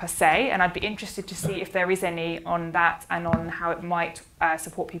income per se, and I'd be interested to see if there is any on that and on how it might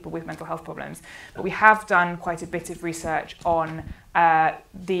support people with mental health problems. But we have done quite a bit of research on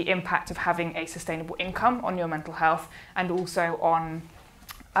the impact of having a sustainable income on your mental health, and also on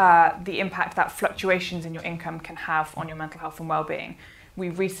the impact that fluctuations in your income can have on your mental health and well-being. We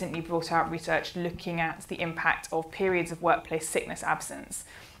recently brought out research looking at the impact of periods of workplace sickness absence,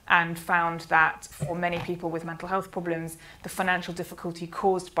 and found that for many people with mental health problems, the financial difficulty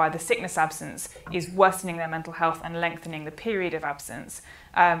caused by the sickness absence is worsening their mental health and lengthening the period of absence,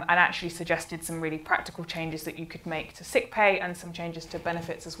 and actually suggested some really practical changes that you could make to sick pay and some changes to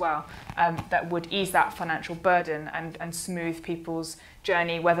benefits as well, that would ease that financial burden and smooth people's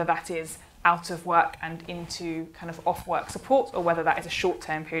journey, whether that is out of work and into kind of off work support, or whether that is a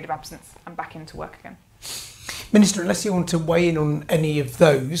short-term period of absence and back into work again. Minister, unless you want to weigh in on any of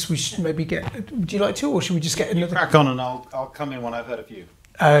those, we should maybe would you like to, or should we just get another? Crack on, and I'll come in when I've heard a few.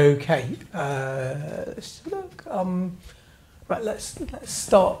 Okay. Let's look. Right. Let's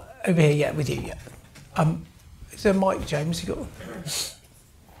start over here. Yeah, with you. Yeah. Is there a mic, James? You got?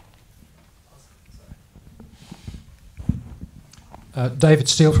 David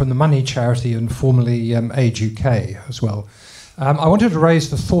Steele from the Money Charity and formerly Age UK as well. I wanted to raise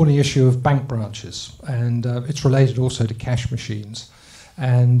the thorny issue of bank branches, and it's related also to cash machines,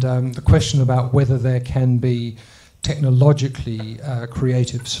 and the question about whether there can be technologically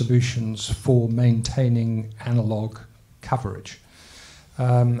creative solutions for maintaining analogue coverage.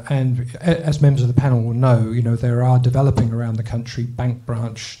 And as members of the panel will know, there are developing around the country bank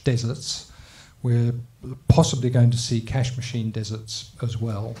branch deserts. We're possibly going to see cash machine deserts as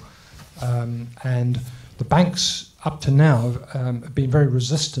well. And the banks up to now have been very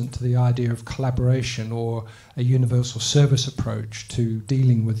resistant to the idea of collaboration or a universal service approach to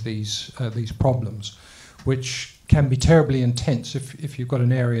dealing with these problems, which can be terribly intense if you've got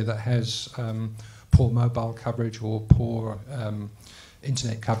an area that has poor mobile coverage or poor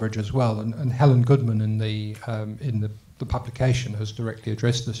internet coverage as well. And Helen Goodman in the publication has directly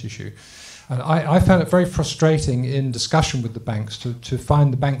addressed this issue. And I found it very frustrating in discussion with the banks to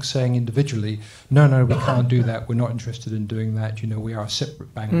find the banks saying individually, no, we can't do that, we're not interested in doing that, we are a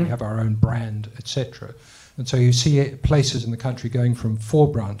separate bank, we have our own brand, etc. And so you see places in the country going from 4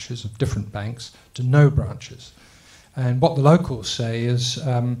 branches of different banks to no branches. And what the locals say is,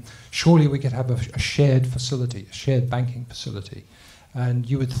 surely we could have a shared facility, a shared banking facility. And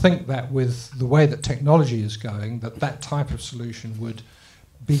you would think that with the way that technology is going, that type of solution would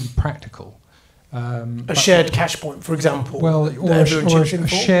be practical. A shared cash point, for example. Well, or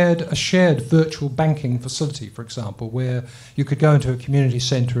that a shared virtual banking facility, for example, where you could go into a community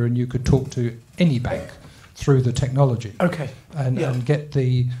centre and you could talk to any bank through the technology. Okay. And get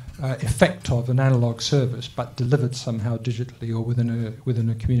the effect of an analog service, but delivered somehow digitally or within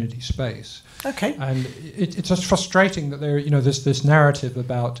a community space. Okay. And it's just frustrating that there's this narrative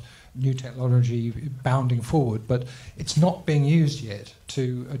about new technology bounding forward, but it's not being used yet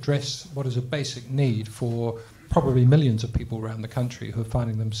to address what is a basic need for probably millions of people around the country who are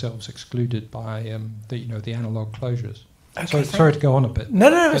finding themselves excluded by the analog closures. Okay, Sorry to go on a bit.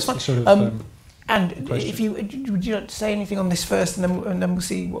 No, it's fine. Sort of, and question. would you like to say anything on this first, and then we'll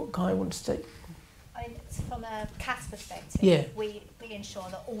see what Guy wants to say. I mean, from a CAS perspective, Yeah. we ensure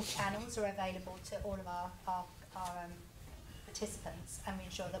that all channels are available to all of our participants, and we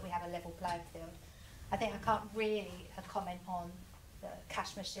ensure that we have a level playing field. I think I can't really comment on the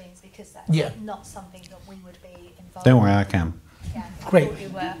cash machines because that's not something that we would be involved in. Don't worry, I can. Yeah, Great. I thought you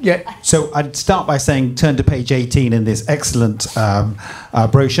were. Yeah. So I'd start by saying turn to page 18 in this excellent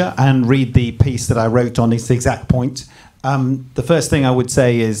brochure and read the piece that I wrote on this exact point. The first thing I would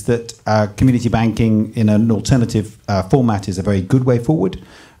say is that community banking in an alternative format is a very good way forward.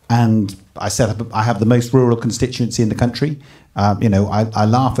 And I have the most rural constituency in the country. I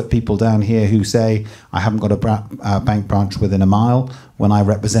laugh at people down here who say I haven't got a bank branch within a mile when I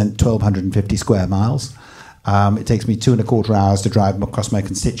represent 1,250 square miles. It takes me 2.25 hours to drive across my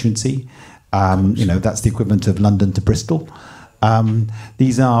constituency. That's the equivalent of London to Bristol.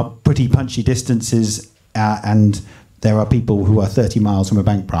 These are pretty punchy distances, and there are people who are 30 miles from a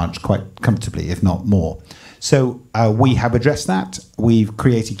bank branch quite comfortably, if not more. So we have addressed that. We've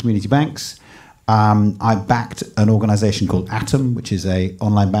created community banks. I backed an organisation called Atom, which is a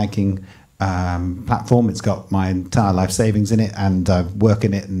online banking platform. It's got my entire life savings in it, and I work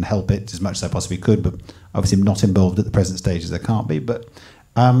in it and help it as much as I possibly could, but obviously I'm not involved at the present stage as I can't be. But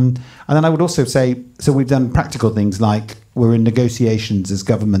and then I would also say, so we've done practical things like we're in negotiations as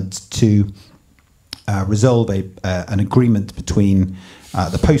government to resolve an agreement between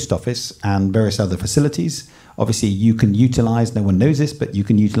the post office and various other facilities. Obviously, you can utilise, no one knows this, but you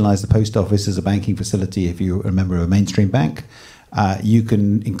can utilise the post office as a banking facility if you're a member of a mainstream bank. You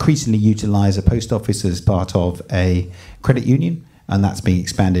can increasingly utilise a post office as part of a credit union, and that's being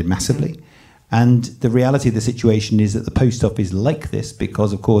expanded massively. And the reality of the situation is that the post office like this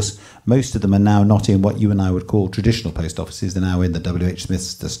because, of course, most of them are now not in what you and I would call traditional post offices. They're now in the WH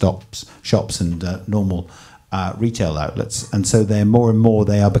Smiths, the shops and normal retail outlets. And so they're more and more,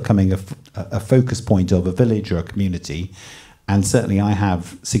 they are becoming a focus point of a village or a community. And certainly I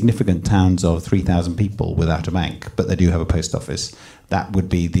have significant towns of 3,000 people without a bank, but they do have a post office. That would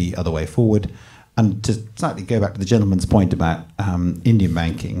be the other way forward. And to slightly go back to the gentleman's point about Indian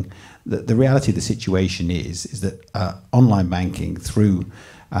banking, the reality of the situation is that online banking through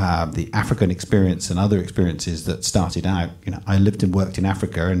the African experience and other experiences that started out, I lived and worked in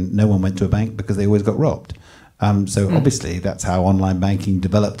Africa and no one went to a bank because they always got robbed. So obviously that's how online banking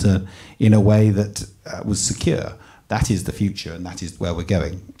developed in a way that was secure. That is the future and that is where we're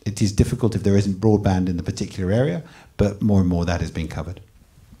going. It is difficult if there isn't broadband in the particular area, but more and more that is being covered.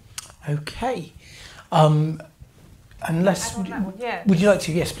 Okay. Unless, would you like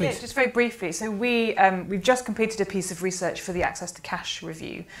to? Yes, please. Yeah, just very briefly. So we've just completed a piece of research for the Access to Cash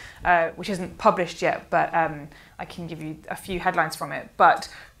review, which isn't published yet, but I can give you a few headlines from it. But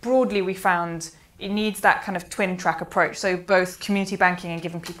broadly, we found it needs that kind of twin track approach. So both community banking and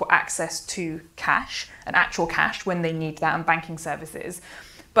giving people access to cash, and actual cash when they need that, and banking services.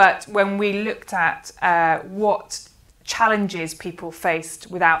 But when we looked at what challenges people faced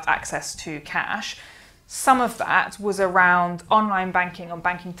without access to cash, some of that was around online banking or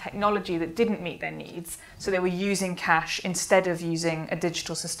banking technology that didn't meet their needs. So they were using cash instead of using a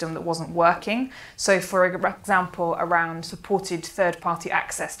digital system that wasn't working. So for example, around supported third-party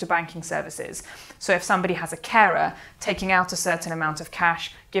access to banking services. So if somebody has a carer, taking out a certain amount of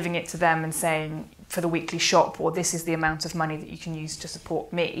cash, giving it to them and saying, for the weekly shop, or this is the amount of money that you can use to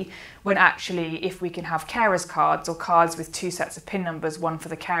support me, when actually if we can have carers cards or cards with two sets of PIN numbers, one for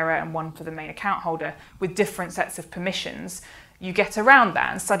the carer and one for the main account holder, with different sets of permissions, you get around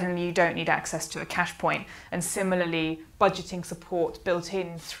that and suddenly you don't need access to a cash point. And similarly, budgeting support built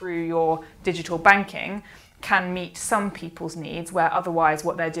in through your digital banking, can meet some people's needs, where otherwise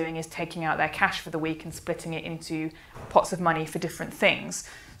what they're doing is taking out their cash for the week and splitting it into pots of money for different things.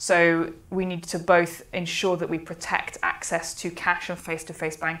 So we need to both ensure that we protect access to cash and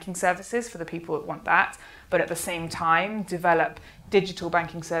face-to-face banking services for the people that want that, but at the same time develop digital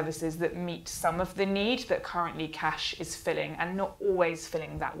banking services that meet some of the need that currently cash is filling, and not always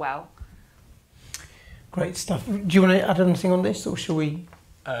filling that well. Great stuff. Do you want to add anything on this, or shall we?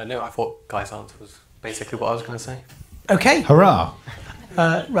 No, I thought Guy's answer was basically what I was going to say. Okay. Hurrah!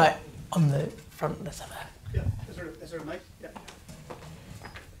 Right, on the front, let's have that. Yeah. Is there a mic? Yeah.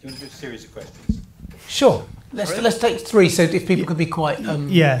 Do you want to do a series of questions? Sure. Let's take three, so if people could be quite.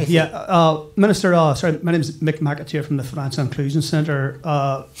 Minister, my name is Mick McAteer from the Financial Inclusion Centre.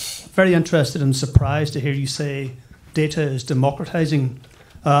 Very interested and surprised to hear you say data is democratising,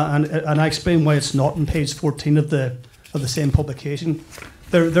 and I explain why it's not on page 14 of the same publication.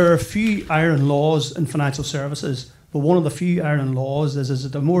 There are a few iron laws in financial services, but one of the few iron laws is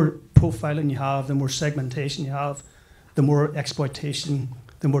that the more profiling you have, the more segmentation you have, the more exploitation,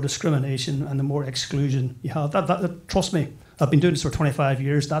 the more discrimination, and the more exclusion you have. That trust me, I've been doing this for 25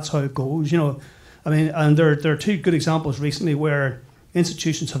 years. That's how it goes, you know. I mean, and there are two good examples recently where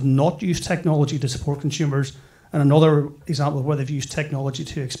institutions have not used technology to support consumers, and another example where they've used technology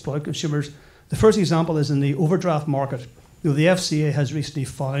to exploit consumers. The first example is in the overdraft market. You know, the FCA has recently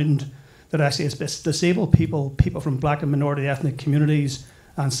found that actually it's disabled people from black and minority ethnic communities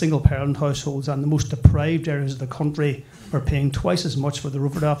and single-parent households and the most deprived areas of the country are paying twice as much for their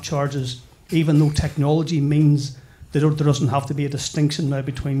overdraft charges, even though technology means that there doesn't have to be a distinction now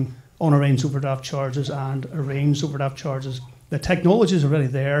between unarranged overdraft charges and arranged overdraft charges. The technology is already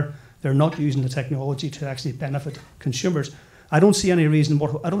there. They're not using the technology to actually benefit consumers. I don't see any reason.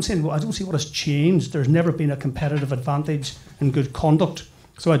 I don't see what has changed. There's never been a competitive advantage in good conduct,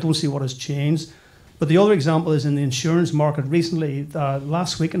 so I don't see what has changed. But the other example is in the insurance market. Recently,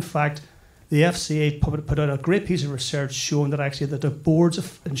 last week, in fact, the FCA put out a great piece of research showing that actually that the boards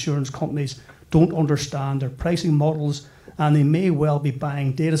of insurance companies don't understand their pricing models, and they may well be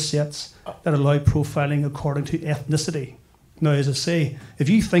buying data sets that allow profiling according to ethnicity. Now, as I say, if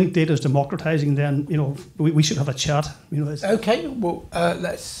you think data is democratising, then you know we should have a chat. You know. Okay. Well,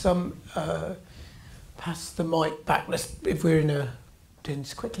 let's pass the mic back. If we're doing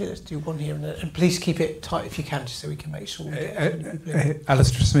this quickly, let's do one here, and please keep it tight if you can, just so we can make sure we get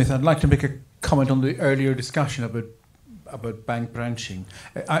Alistair Smith, I'd like to make a comment on the earlier discussion about bank branching.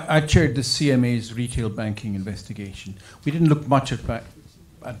 I chaired the CMA's retail banking investigation. We didn't look much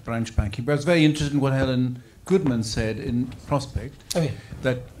at branch banking, but I was very interested in what Helen Goodman said in Prospect,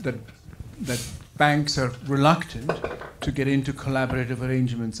 that banks are reluctant to get into collaborative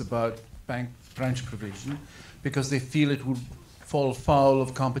arrangements about branch provision because they feel it would fall foul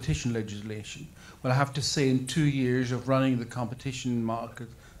of competition legislation. Well, I have to say, in 2 years of running the Competition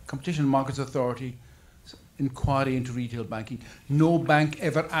Markets Authority inquiry into retail banking, no bank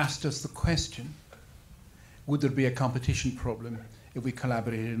ever asked us the question, would there be a competition problem if we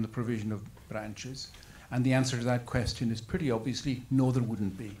collaborated in the provision of branches? And the answer to that question is pretty obviously, no, there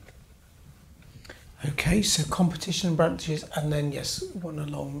wouldn't be. Okay, so competition branches, and then yes, one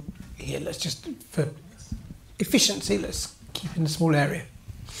along here. Let's just, for efficiency, let's keep in a small area.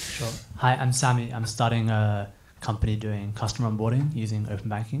 Sure. Hi, I'm Sammy. I'm starting a company doing customer onboarding using open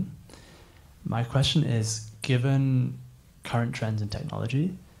banking. My question is, given current trends in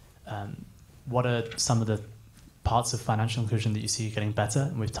technology, what are some of the parts of financial inclusion that you see getting better?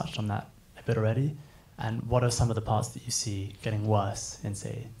 And we've touched on that a bit already. And what are some of the parts that you see getting worse in,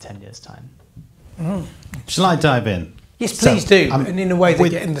 say, 10 years' time? Shall I dive in? Yes, please do. And in a way they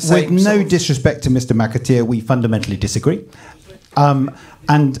get in the same... With no disrespect to Mr. McAteer, we fundamentally disagree.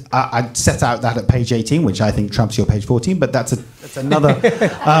 And I set out that at page 18, which I think trumps your page 14, but that's another...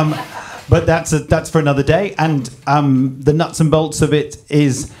 but that's for another day. And the nuts and bolts of it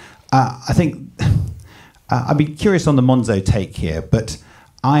is, I think... I'd be curious on the Monzo take here, but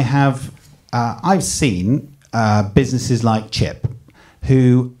I've seen businesses like Chip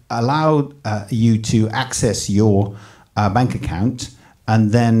who allow you to access your bank account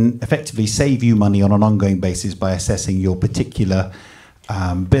and then effectively save you money on an ongoing basis by assessing your particular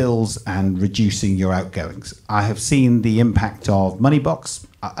bills and reducing your outgoings. I have seen the impact of Moneybox.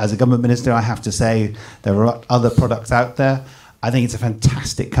 As a government minister, I have to say there are other products out there. I think it's a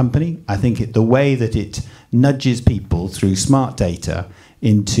fantastic company. I think the way that it nudges people through smart data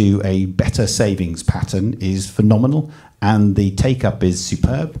into a better savings pattern is phenomenal, and the take-up is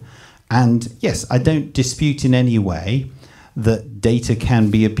superb. And yes, I don't dispute in any way that data can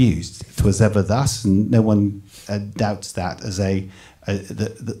be abused. It was ever thus, and no one doubts that as a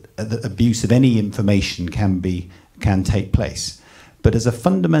the abuse of any information can take place. But as a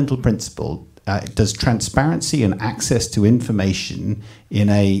fundamental principle, does transparency and access to information in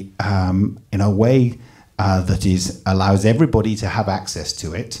a way that allows everybody to have access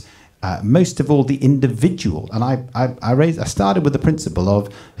to it. Most of all, the individual. And I started with the principle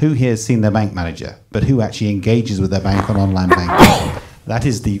of who here has seen their bank manager, but who actually engages with their bank on online banking. That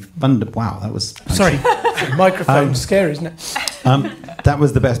is the wow. That was sorry. Microphone scary, isn't it? That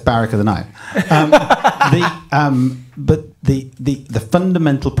was the best barrack of the night. But the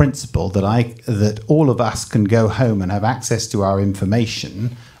fundamental principle that all of us can go home and have access to our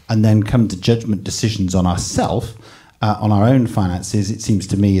information and then come to judgment decisions on ourselves, on our own finances, it seems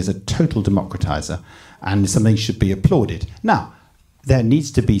to me is a total democratizer and something should be applauded. Now, there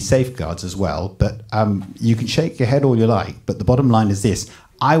needs to be safeguards as well, but you can shake your head all you like, but the bottom line is this.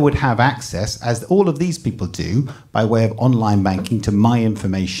 I would have access, as all of these people do, by way of online banking to my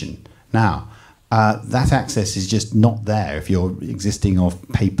information. Now, that access is just not there if you're existing off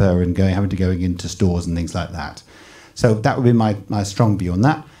paper and having to go into stores and things like that. So that would be my strong view on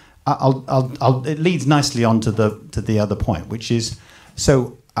that. It leads nicely on to the other point, which is,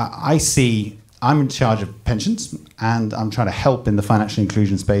 I'm in charge of pensions and I'm trying to help in the financial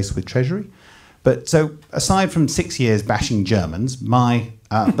inclusion space with Treasury. But so aside from 6 years bashing Germans, my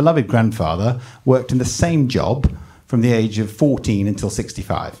beloved grandfather worked in the same job from the age of 14 until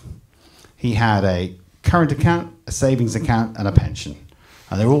 65. He had a current account, a savings account, and a pension.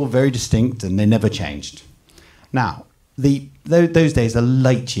 And they're all very distinct and they never changed. Now, those days are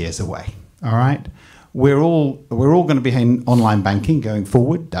light years away, all right? We're all going to be in online banking going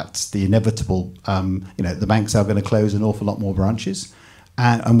forward. That's the inevitable. The banks are going to close an awful lot more branches.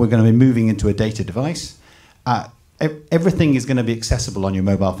 And we're going to be moving into a data device. Everything is going to be accessible on your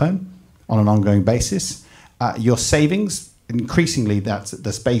mobile phone on an ongoing basis. Your savings, increasingly, that's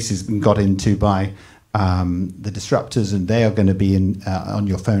the space has been got into by the disruptors, and they are going to be on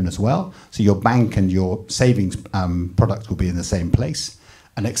your phone as well. So your bank and your savings product will be in the same place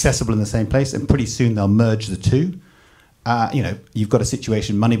and accessible in the same place. And pretty soon they'll merge the two. You've got a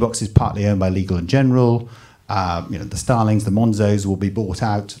situation. Moneybox is partly owned by Legal and General. The Starlings, the Monzos will be bought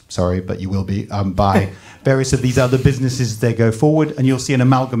out, but you will be, by various of these other businesses as they go forward, and you'll see an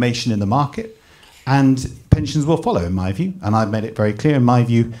amalgamation in the market, and pensions will follow, in my view, and I've made it very clear, in my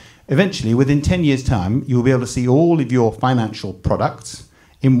view, eventually, within 10 years' time, you'll be able to see all of your financial products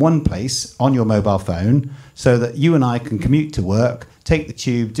in one place on your mobile phone, so that you and I can commute to work, take the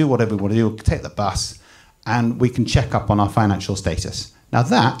tube, do whatever we want to do, take the bus, and we can check up on our financial status. Now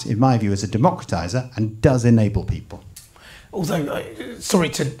that, in my view, is a democratizer and does enable people. Although, sorry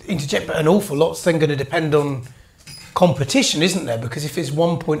to interject, but an awful lot's then going to depend on competition, isn't there? Because if it's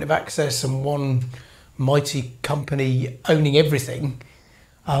one point of access and one mighty company owning everything,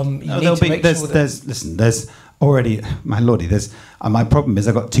 you need to make sure that... There's already, my lordy, my problem is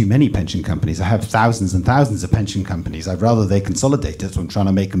I've got too many pension companies. I have thousands and thousands of pension companies. I'd rather they consolidate. That's what I'm trying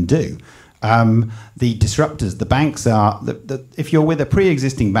to make them do. The disruptors, the banks are, if you're with a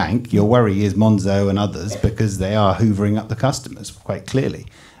pre-existing bank, your worry is Monzo and others because they are hoovering up the customers quite clearly.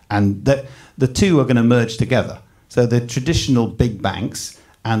 And the two are going to merge together. So the traditional big banks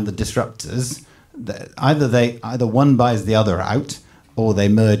and the disruptors, either one buys the other out or they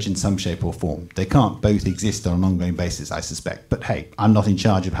merge in some shape or form. They can't both exist on an ongoing basis, I suspect. But hey, I'm not in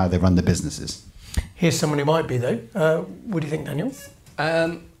charge of how they run their businesses. Here's someone who might be, though. What do you think, Daniel?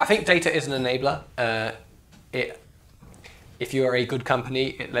 I think data is an enabler. If you are a good company,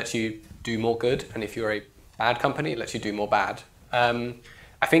 it lets you do more good, and if you're a bad company, it lets you do more bad.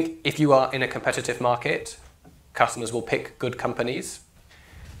 I think if you are in a competitive market, customers will pick good companies.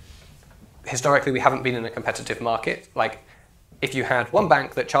 Historically, we haven't been in a competitive market. Like, if you had one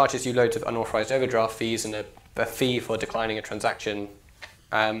bank that charges you loads of unauthorized overdraft fees and a fee for declining a transaction,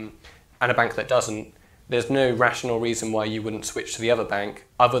 and a bank that doesn't, there's no rational reason why you wouldn't switch to the other bank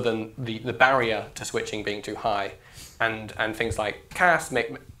other than the barrier to switching being too high. And things like CAS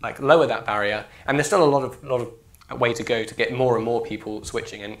lower that barrier. And there's still a lot of way to go to get more and more people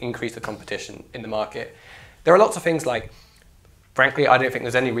switching and increase the competition in the market. There are lots of things like, frankly, I don't think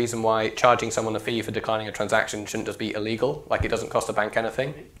there's any reason why charging someone a fee for declining a transaction shouldn't just be illegal. Like, it doesn't cost a bank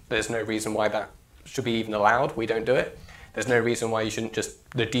anything. There's no reason why that should be even allowed. We don't do it. There's no reason why you shouldn't just,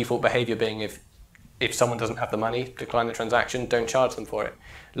 the default behavior being if someone doesn't have the money, decline the transaction, don't charge them for it.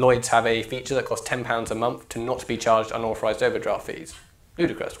 Lloyds have a feature that costs £10 a month to not be charged unauthorized overdraft fees.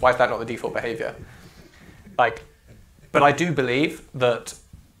 Ludicrous. Why is that not the default behavior? But I do believe that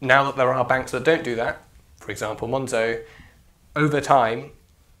now that there are banks that don't do that, for example, Monzo, over time,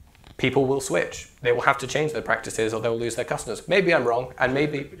 people will switch. They will have to change their practices or they will lose their customers. Maybe I'm wrong, and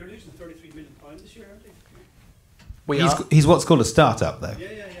maybe... But they're losing £33 million this year, aren't they? He's what's called a startup, though.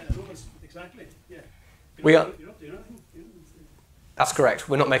 Yeah. No, exactly. Yeah. We are... You're not doing anything. That's correct.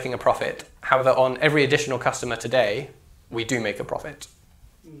 We're not making a profit. However, on every additional customer today, we do make a profit.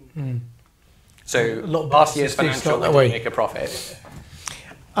 So last year's financial, we did make a profit.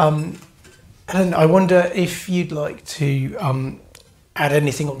 And I wonder if you'd like to add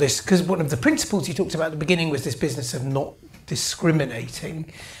anything on this, because one of the principles you talked about at the beginning was this business of not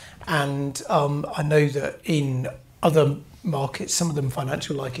discriminating. And I know that in other markets, some of them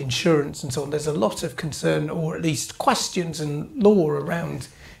financial, like insurance and so on, there's a lot of concern, or at least questions and law around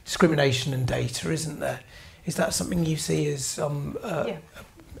discrimination and data, isn't there? Is that something you see as an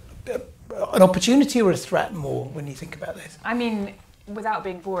opportunity or a threat more when you think about this? I mean, without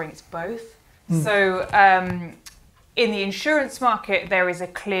being boring, it's both. So in the insurance market, there is a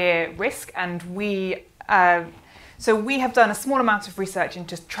clear risk, and we have done a small amount of research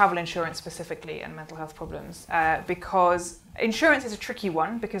into travel insurance specifically and mental health problems, because insurance is a tricky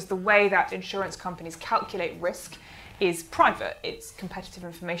one, because the way that insurance companies calculate risk is private. It's competitive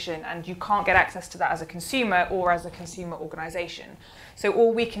information, and you can't get access to that as a consumer or as a consumer organisation. So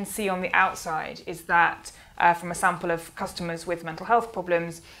all we can see on the outside is that from a sample of customers with mental health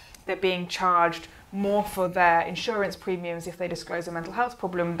problems, they're being charged more for their insurance premiums if they disclose a mental health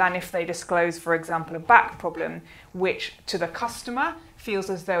problem than if they disclose, for example, a back problem, which to the customer feels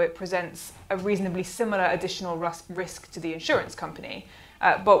as though it presents a reasonably similar additional risk to the insurance company.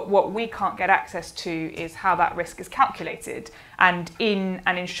 But what we can't get access to is how that risk is calculated. And in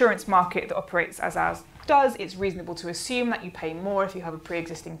an insurance market that operates as ours does, it's reasonable to assume that you pay more if you have a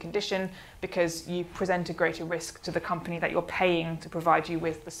pre-existing condition, because you present a greater risk to the company that you're paying to provide you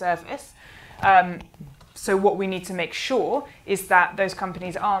with the service. So what we need to make sure is that those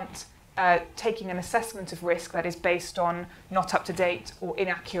companies aren't taking an assessment of risk that is based on not up-to-date or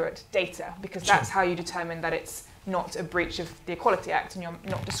inaccurate data, because that's how you determine that it's not a breach of the Equality Act and you're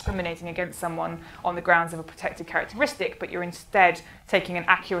not discriminating against someone on the grounds of a protected characteristic, but you're instead taking an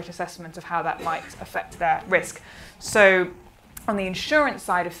accurate assessment of how that might affect their risk. So on the insurance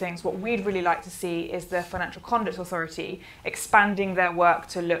side of things, what we'd really like to see is the Financial Conduct Authority expanding their work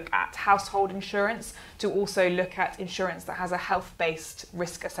to look at household insurance, to also look at insurance that has a health-based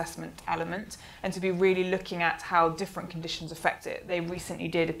risk assessment element, and to be really looking at how different conditions affect it. They recently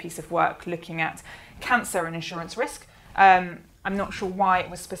did a piece of work looking at cancer and insurance risk. I'm not sure why it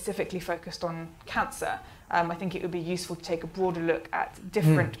was specifically focused on cancer. I think it would be useful to take a broader look at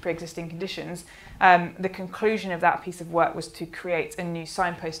different pre-existing conditions. The conclusion of that piece of work was to create a new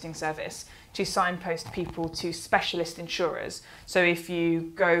signposting service to signpost people to specialist insurers. So if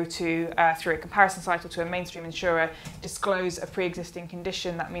you go to through a comparison site or to a mainstream insurer, disclose a pre-existing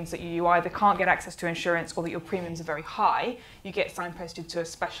condition, that means that you either can't get access to insurance or that your premiums are very high, you get signposted to a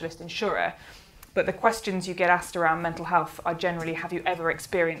specialist insurer. But the questions you get asked around mental health are generally, have you ever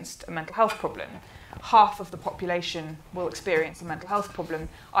experienced a mental health problem? Half of the population will experience a mental health problem.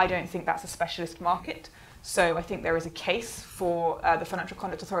 I don't think that's a specialist market. So I think there is a case for the Financial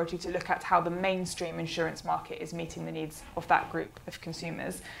Conduct Authority to look at how the mainstream insurance market is meeting the needs of that group of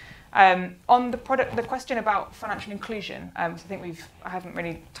consumers. On the question about financial inclusion, I think I haven't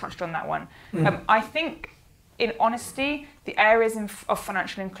really touched on that one. I think, in honesty, the areas of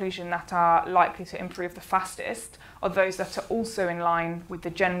financial inclusion that are likely to improve the fastest are those that are also in line with the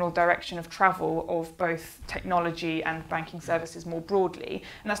general direction of travel of both technology and banking services more broadly.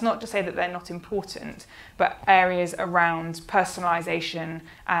 And that's not to say that they're not important, but areas around personalisation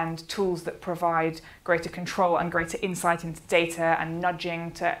and tools that provide greater control and greater insight into data and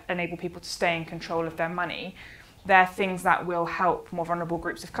nudging to enable people to stay in control of their money. They're things that will help more vulnerable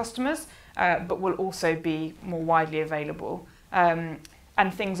groups of customers, but will also be more widely available.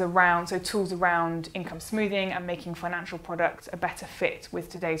 And things around, so tools around income smoothing and making financial products a better fit with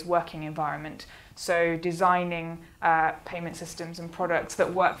today's working environment. So designing payment systems and products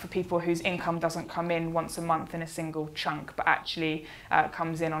that work for people whose income doesn't come in once a month in a single chunk, but actually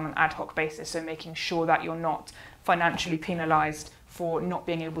comes in on an ad hoc basis. So making sure that you're not financially penalised for not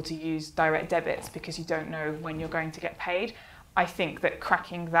being able to use direct debits because you don't know when you're going to get paid. I think that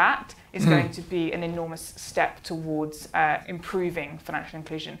cracking that is going to be an enormous step towards improving financial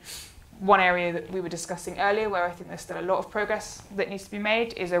inclusion. One area that we were discussing earlier, where I think there's still a lot of progress that needs to be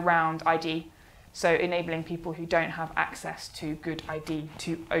made, is around ID. So enabling people who don't have access to good ID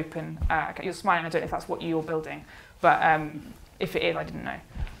to open. You're smiling, I don't know if that's what you're building, but if it is, I didn't know.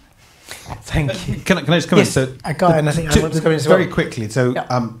 Thank you. Can I just come in? So, I think I want to come in as well. Very quickly. So,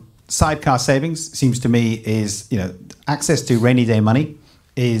 sidecar savings seems to me is access to rainy day money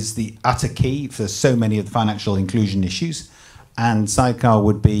is the utter key for so many of the financial inclusion issues. And Sidecar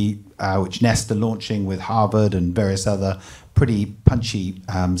would be, which Nest are launching with Harvard and various other pretty punchy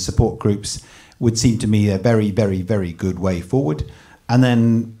support groups, would seem to me a very, very, very good way forward. And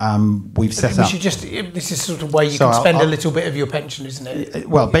then we've set up... This is sort of where you can spend a little bit of your pension, isn't it?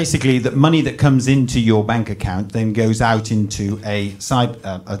 Well, basically, the money that comes into your bank account then goes out into a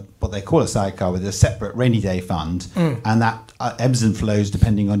what they call a sidecar, with a separate rainy day fund, and that ebbs and flows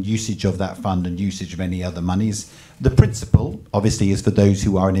depending on usage of that fund and usage of any other monies. The principle, obviously, is for those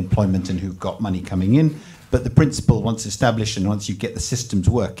who are in employment and who've got money coming in, but the principle, once established and once you get the systems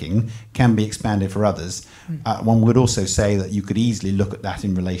working, can be expanded for others. One would also say that you could easily look at that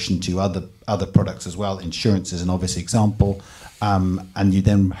in relation to other products as well. Insurance is an obvious example, and you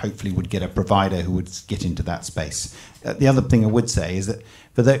then hopefully would get a provider who would get into that space. The other thing I would say is that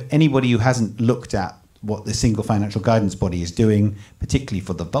for anybody who hasn't looked at what the single financial guidance body is doing, particularly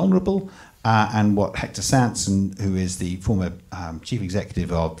for the vulnerable, and what Hector Sanson, who is the former chief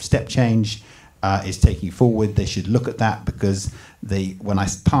executive of Step Change, is taking forward. They should look at that, because when I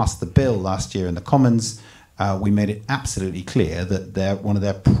passed the bill last year in the Commons, we made it absolutely clear that one of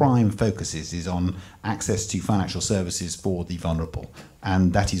their prime focuses is on access to financial services for the vulnerable,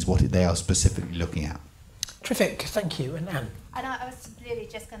 and that is what they are specifically looking at. Terrific, thank you. And Anne? And I was really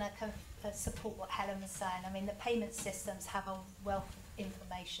just going to support what Helen was saying. I mean, the payment systems have a wealth of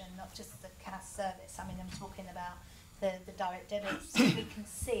information, not just the cash service. I mean, I'm talking about the direct debits. So we can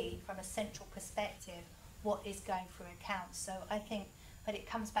see from a central perspective what is going through accounts. So I think that it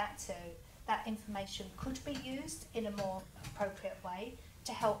comes back to that information could be used in a more appropriate way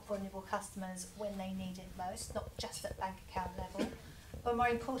to help vulnerable customers when they need it most, not just at bank account level. But more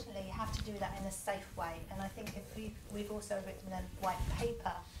importantly, you have to do that in a safe way. And I think if we've also written a white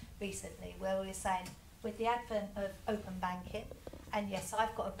paper recently where we're saying, with the advent of open banking, and yes,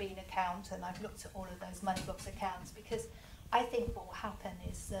 I've got a Bean account and I've looked at all of those Moneybox accounts, because I think what will happen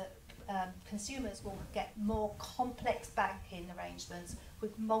is that consumers will get more complex banking arrangements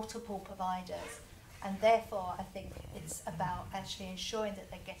with multiple providers, and therefore I think it's about actually ensuring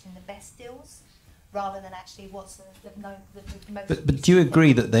that they're getting the best deals rather than actually what's the most... But do you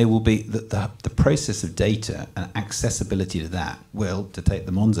agree that they will be that the process of data and accessibility to that will, to take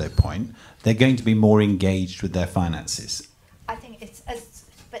the Monzo point, they're going to be more engaged with their finances? I think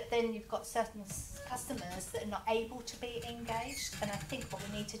but then you've got certain customers that are not able to be engaged, and I think what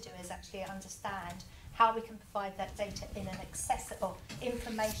we need to do is actually understand how we can provide that data in an accessible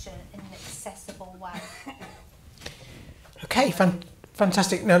information in an accessible way. Okay,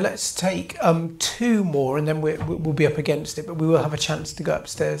 fantastic. Now let's take two more, and then we'll be up against it, but we will have a chance to go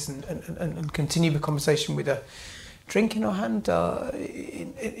upstairs and continue the conversation with a drink in our hand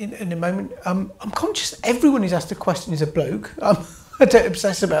in a moment. I'm conscious everyone who's asked a question is a bloke. I don't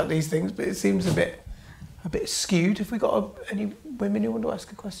obsess about these things, but it seems a bit skewed. Have we got any women who want to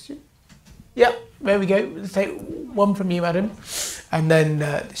ask a question? Yeah, there we go. Let's take one from you, Adam, and then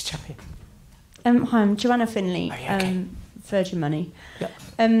this chap here. Hi, I'm Joanna Finley, Virgin Money. Yeah.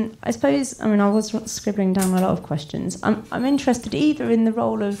 I suppose, I was scribbling down a lot of questions. I'm interested either in the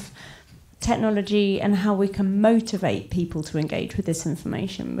role of technology and how we can motivate people to engage with this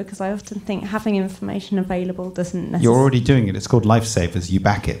information, because I often think having information available doesn't necessarily... You're already doing it. It's called Lifesavers. You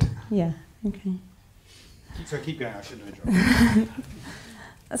back it. Yeah, okay. So keep going. I shouldn't have interrupted.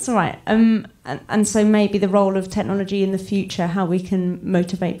 That's all right. And so maybe the role of technology in the future, how we can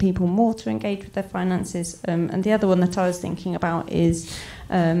motivate people more to engage with their finances. And the other one that I was thinking about is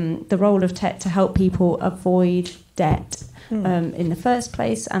the role of tech to help people avoid debt in the first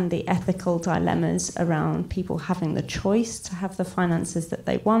place, and the ethical dilemmas around people having the choice to have the finances that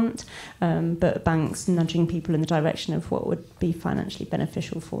they want, but banks nudging people in the direction of what would be financially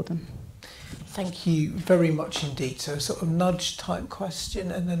beneficial for them. Thank you very much indeed. So sort of nudge type question,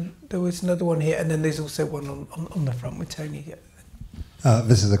 and then there was another one here, and then there's also one on the front with Tony.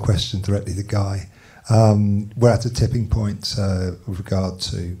 This is a question directly to Guy. We're at a tipping point with regard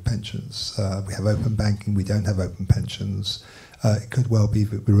to pensions. We have open banking, we don't have open pensions. It could well be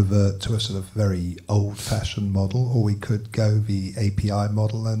that we revert to a sort of very old-fashioned model, or we could go the API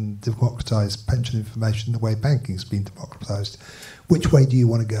model and democratise pension information the way banking's been democratised. Which way do you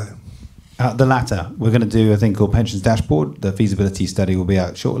want to go? The latter. We're going to do a thing called Pensions Dashboard. The feasibility study will be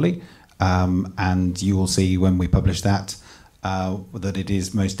out shortly, and you will see when we publish that that it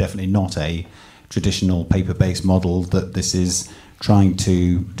is most definitely not a traditional paper-based model, that this is trying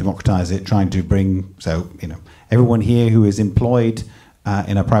to democratise it, trying to bring... So, everyone here who is employed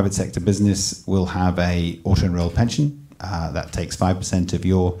in a private sector business will have a auto-enrolled pension. That takes 5% of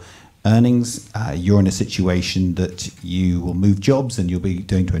your earnings. You're in a situation that you will move jobs and you'll be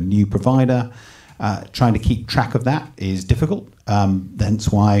going to a new provider. Trying to keep track of that is difficult.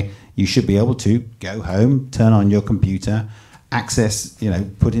 Hence why you should be able to go home, turn on your computer, access,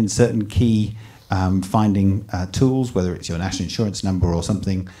 put in certain key finding tools, whether it's your national insurance number or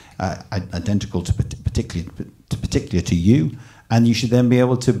something identical to particular to you, and you should then be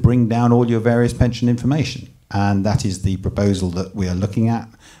able to bring down all your various pension information. And that is the proposal that we are looking at.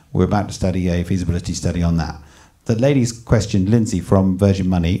 We're about to study a feasibility study on that. The lady's question, Lindsay from Virgin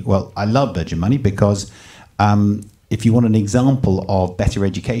Money, well, I love Virgin Money because if you want an example of better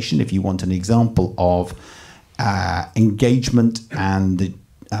education, if you want an example of engagement and the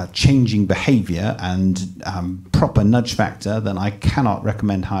changing behaviour and proper nudge factor, then I cannot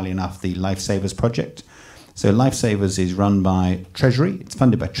recommend highly enough the Lifesavers project. So Lifesavers is run by Treasury, it's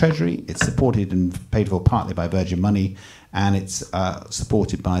funded by Treasury, it's supported and paid for partly by Virgin Money, and it's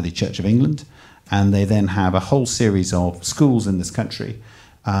supported by the Church of England. And they then have a whole series of schools in this country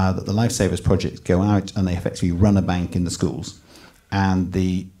that the Lifesavers projects go out and they effectively run a bank in the schools. And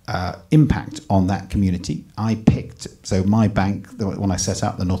the impact on that community, so my bank, when I set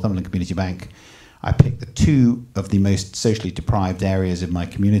up the Northumberland Community Bank, I picked the two of the most socially deprived areas of my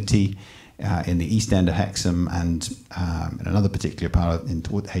community in the East End of Hexham and in another particular part in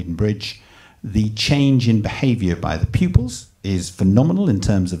Hayden Bridge. The change in behaviour by the pupils is phenomenal in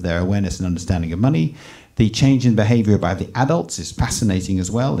terms of their awareness and understanding of money. The change in behaviour by the adults is fascinating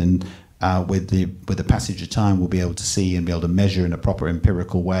as well. And with the passage of time, we'll be able to see and be able to measure in a proper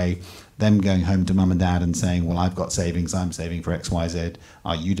empirical way them going home to mum and dad and saying, well, I've got savings, I'm saving for X, Y, Z.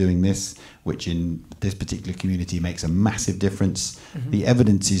 Are you doing this? Which in this particular community makes a massive difference. Mm-hmm. The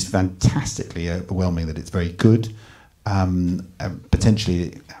evidence is fantastically overwhelming that it's very good.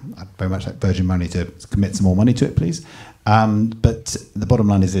 Potentially, I'd very much like Virgin Money to commit some more money to it, please. But the bottom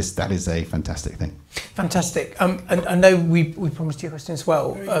line is this: that is a fantastic thing. Fantastic. And I know we promised you a question as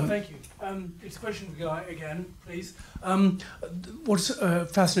well. Thank you. It's a question for Guy again, please. What's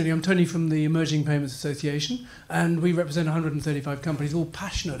fascinating, I'm Tony from the Emerging Payments Association, and we represent 135 companies, all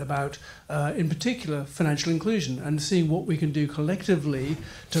passionate about, in particular, financial inclusion and seeing what we can do collectively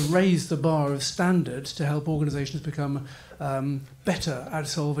to raise the bar of standards to help organisations become better at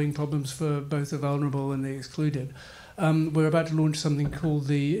solving problems for both the vulnerable and the excluded. We're about to launch something called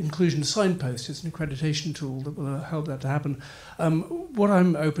the Inclusion Signpost. It's an accreditation tool that will help that to happen. What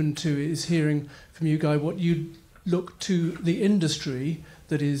I'm open to is hearing from you, Guy, what you look to the industry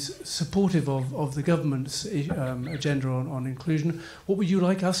that is supportive of the government's agenda on inclusion. What would you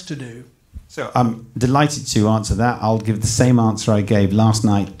like us to do? So I'm delighted to answer that. I'll give the same answer I gave last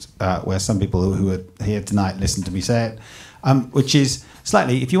night, where some people who are here tonight listened to me say it, which is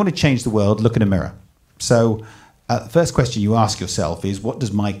slightly, if you want to change the world, look in a mirror. So the first question you ask yourself is, what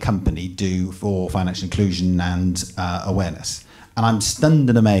does my company do for financial inclusion and awareness? And I'm stunned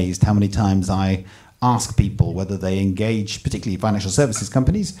and amazed how many times I ask people whether they engage, particularly financial services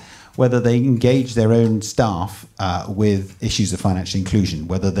companies, whether they engage their own staff with issues of financial inclusion,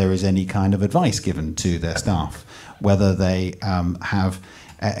 whether there is any kind of advice given to their staff, whether they have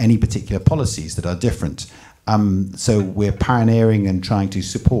any particular policies that are different. So we're pioneering and trying to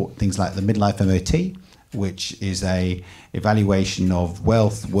support things like the Midlife MOT, which is a evaluation of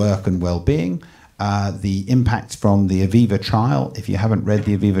wealth, work and well-being. The impact from the Aviva trial, if you haven't read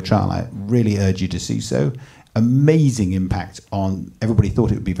the Aviva trial, I really urge you to see so. Amazing impact on, everybody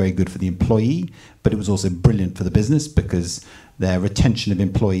thought it would be very good for the employee, but it was also brilliant for the business because their retention of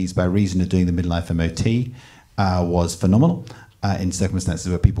employees by reason of doing the midlife MOT was phenomenal in circumstances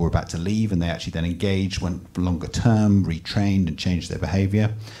where people were about to leave and they actually then engaged, went for longer term, retrained and changed their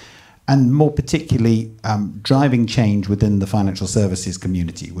behaviour. And more particularly, driving change within the financial services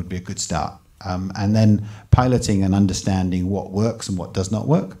community would be a good start. And then piloting and understanding what works and what does not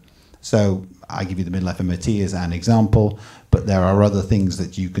work. So I give you the midlife MOT as an example, but there are other things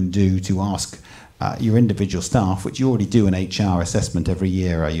that you can do to ask your individual staff, which you already do an HR assessment every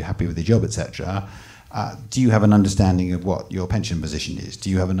year. Are you happy with your job, etc.? Do you have an understanding of what your pension position is? Do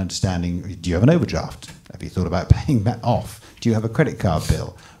you have an understanding? Do you have an overdraft? Have you thought about paying that off? Do you have a credit card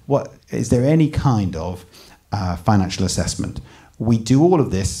bill? What is there any kind of financial assessment? We do all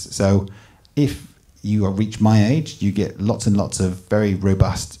of this. So if you reach my age, you get lots and lots of very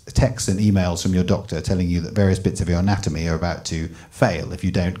robust texts and emails from your doctor telling you that various bits of your anatomy are about to fail if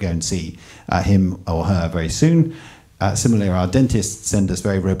you don't go and see him or her very soon. Similarly, our dentists send us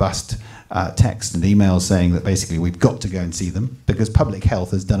very robust texts and emails saying that basically we've got to go and see them because public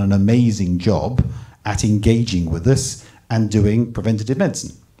health has done an amazing job at engaging with us and doing preventative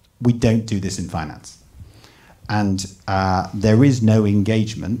medicine. We don't do this in finance. And there is no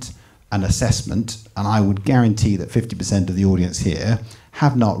engagement an assessment, and I would guarantee that 50% of the audience here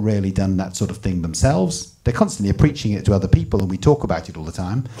have not really done that sort of thing themselves. They're constantly preaching it to other people, and we talk about it all the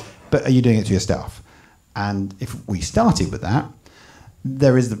time, but are you doing it to your staff? And if we started with that,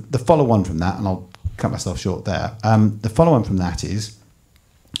 there is the follow-on from that, and I'll cut myself short there. The follow-on from that is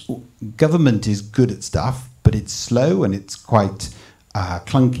government is good at stuff, but it's slow and it's quite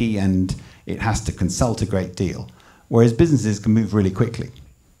clunky, and it has to consult a great deal, whereas businesses can move really quickly.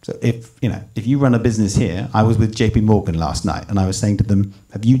 So if you run a business here, I was with JP Morgan last night, and I was saying to them,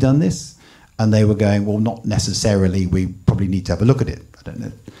 have you done this? And they were going, well, not necessarily. We probably need to have a look at it. I don't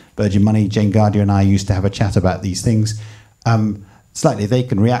know. Virgin Money, Jane Gardner and I used to have a chat about these things. Slightly, they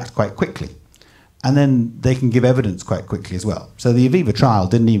can react quite quickly. And then they can give evidence quite quickly as well. So the Aviva trial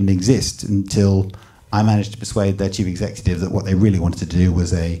didn't even exist until I managed to persuade their chief executive that what they really wanted to do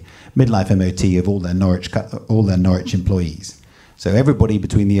was a midlife MOT of all their Norwich employees. So everybody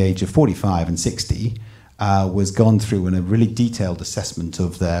between the age of 45 and 60 was gone through in a really detailed assessment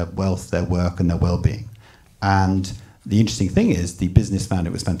of their wealth, their work, and their well-being. And the interesting thing is the business found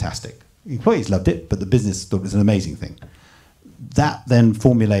it was fantastic. The employees loved it, but the business thought it was an amazing thing. That then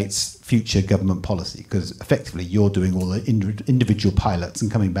formulates future government policy, because effectively you're doing all the individual pilots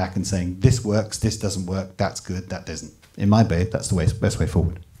and coming back and saying, this works, this doesn't work, that's good, that doesn't. In my view, that's the best way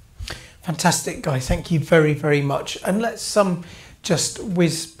forward. Fantastic, Guy. Thank you very, very much. And let's just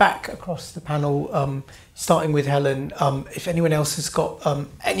whiz back across the panel, starting with Helen. If anyone else has got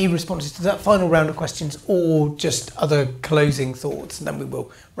any responses to that final round of questions or just other closing thoughts, and then we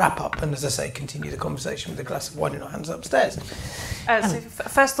will wrap up and, as I say, continue the conversation with a glass of wine in our hands upstairs. So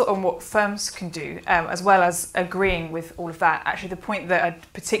first thought on what firms can do, as well as agreeing with all of that, actually the point that I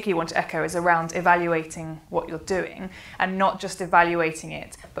particularly want to echo is around evaluating what you're doing, and not just evaluating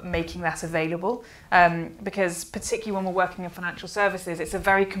it, but making that available. Because particularly when we're working in financial services, it's a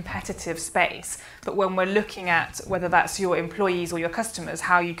very competitive space. But when we're looking at whether that's your employees or your customers,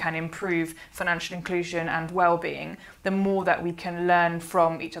 how you can improve financial inclusion and well-being, the more that we can learn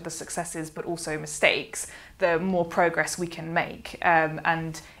from each other's successes, but also mistakes, the more progress we can make.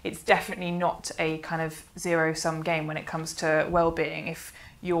 And it's definitely not a kind of zero-sum game when it comes to well-being. If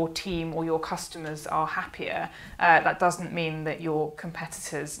your team or your customers are happier, that doesn't mean that your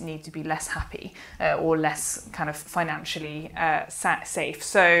competitors need to be less happy or less kind of financially safe.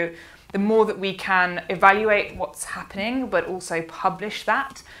 So the more that we can evaluate what's happening, but also publish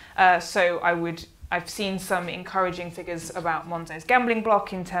that. I've seen some encouraging figures about Monzo's gambling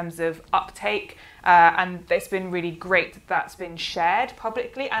block in terms of uptake, and it's been really great that that's been shared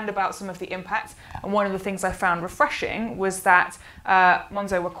publicly, and about some of the impacts. And one of the things I found refreshing was that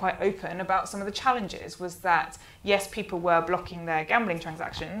Monzo were quite open about some of the challenges, was that yes, people were blocking their gambling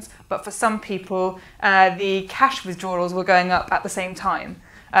transactions, but for some people, the cash withdrawals were going up at the same time.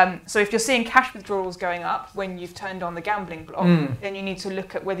 So if you're seeing cash withdrawals going up when you've turned on the gambling block, then you need to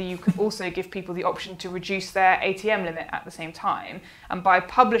look at whether you could also give people the option to reduce their ATM limit at the same time. And by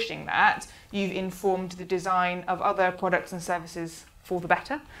publishing that, you've informed the design of other products and services for the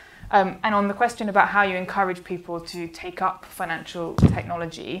better. And on the question about how you encourage people to take up financial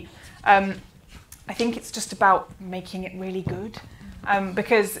technology, I think it's just about making it really good.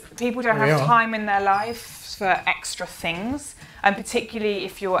 Because people don't have time in their life for extra things, and particularly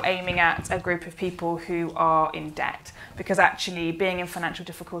if you're aiming at a group of people who are in debt, because actually being in financial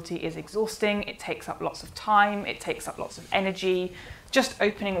difficulty is exhausting, it takes up lots of time, it takes up lots of energy. Just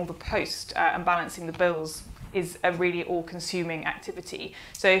opening all the post and balancing the bills is a really all-consuming activity.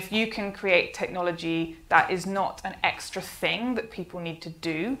 So if you can create technology that is not an extra thing that people need to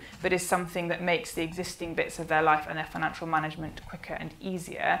do, but is something that makes the existing bits of their life and their financial management quicker and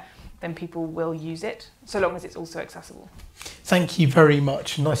easier, then people will use it, so long as it's also accessible. Thank you very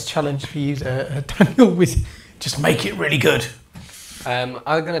much. Nice challenge for you there, Daniel, with just make it really good. I'm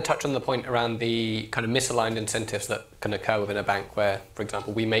going to touch on the point around the kind of misaligned incentives that can occur within a bank where, for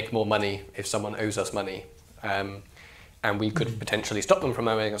example, we make more money if someone owes us money. And we could potentially stop them from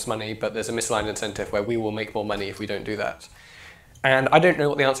owing us money, but there's a misaligned incentive where we will make more money if we don't do that. And I don't know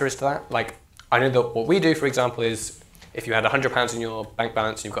what the answer is to that. Like, I know that what we do, for example, is if you had £100 in your bank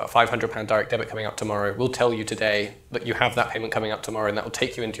balance and you've got a £500 direct debit coming up tomorrow, we'll tell you today that you have that payment coming up tomorrow, and that will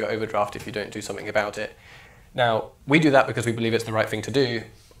take you into your overdraft if you don't do something about it. Now, we do that because we believe it's the right thing to do.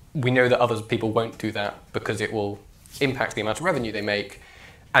 We know that other people won't do that because it will impact the amount of revenue they make.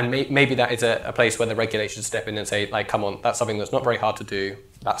 And maybe that is a place where the regulators should step in and say, like, come on, that's something that's not very hard to do.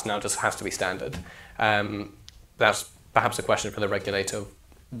 That's now just has to be standard. That's perhaps a question for the regulator,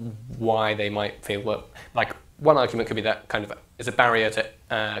 why they might feel, well, like, one argument could be that kind of is a barrier to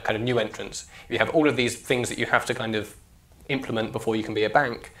kind of new entrants. If you have all of these things that you have to kind of implement before you can be a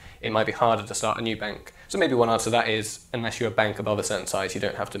bank, it might be harder to start a new bank. So maybe one answer to that is, unless you're a bank above a certain size, you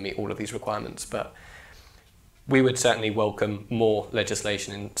don't have to meet all of these requirements. But we would certainly welcome more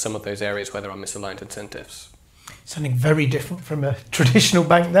legislation in some of those areas where there are misaligned incentives. Something very different from a traditional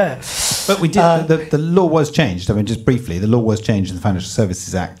bank there. But we did. The law was changed. I mean, just briefly, the law was changed in the Financial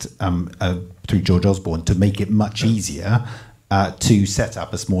Services Act through George Osborne to make it much easier to set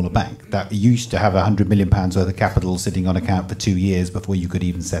up a smaller bank. That used to have £100 million worth of capital sitting on account for 2 years before you could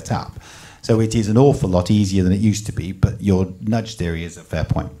even set up. So it is an awful lot easier than it used to be. But your nudge theory is a fair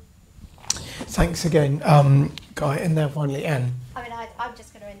point. Thanks again, Guy, and now finally Anne. I mean, I'm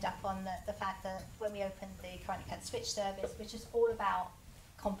just going to end up on the fact that when we opened the current account switch service, which is all about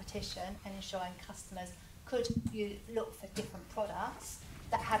competition and ensuring customers could you look for different products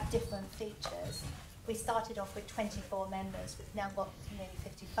that have different features. We started off with 24 members, we've now got nearly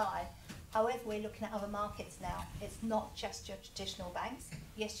 55. However, we're looking at other markets now. It's not just your traditional banks.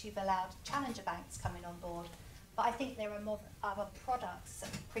 Yes, you've allowed challenger banks coming on board, but I think there are more other products. The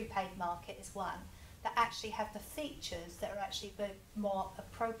prepaid market is one that actually have the features that are actually more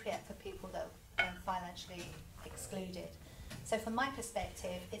appropriate for people that are financially excluded. So from my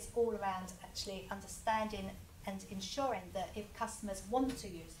perspective, it's all around actually understanding and ensuring that if customers want to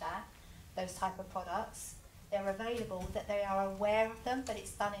use those type of products, they're available, that they are aware of them, but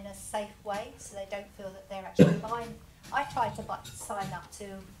it's done in a safe way, so they don't feel that they're actually buying. I tried to sign up to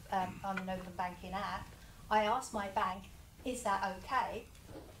on an open banking app. I asked my bank, is that okay?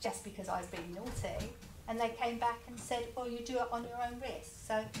 Just because I was being naughty, and they came back and said, "Oh, you do it on your own risk."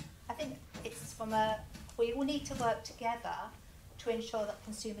 So I think it's we all need to work together to ensure that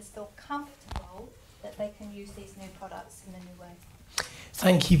consumers feel comfortable that they can use these new products in a new way.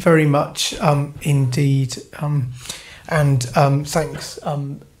 Thank you very much indeed, and thanks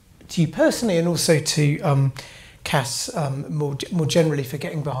to you personally, and also to Cass more generally for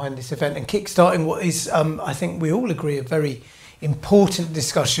getting behind this event and kickstarting what is, I think we all agree, a very important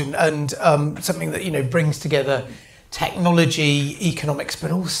discussion, and something that brings together technology, economics, but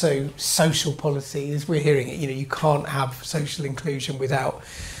also social policy. As we're hearing it, you can't have social inclusion without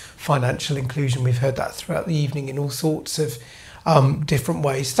financial inclusion. We've heard that throughout the evening in all sorts of different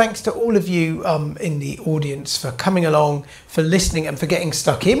ways. Thanks to all of you in the audience for coming along, for listening, and for getting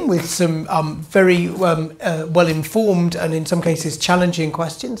stuck in with some very well-informed and in some cases challenging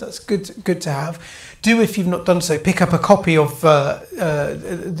questions. That's good to have. Do, if you've not done so, pick up a copy of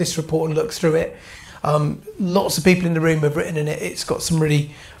this report and look through it. Lots of people in the room have written in it. It's got some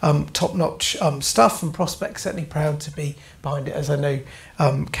really top-notch stuff, and Prospect's certainly proud to be behind it, as I know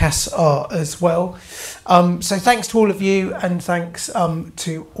Cass are as well. So thanks to all of you, and thanks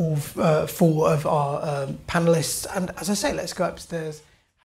to all 4 of our panellists. And as I say, let's go upstairs.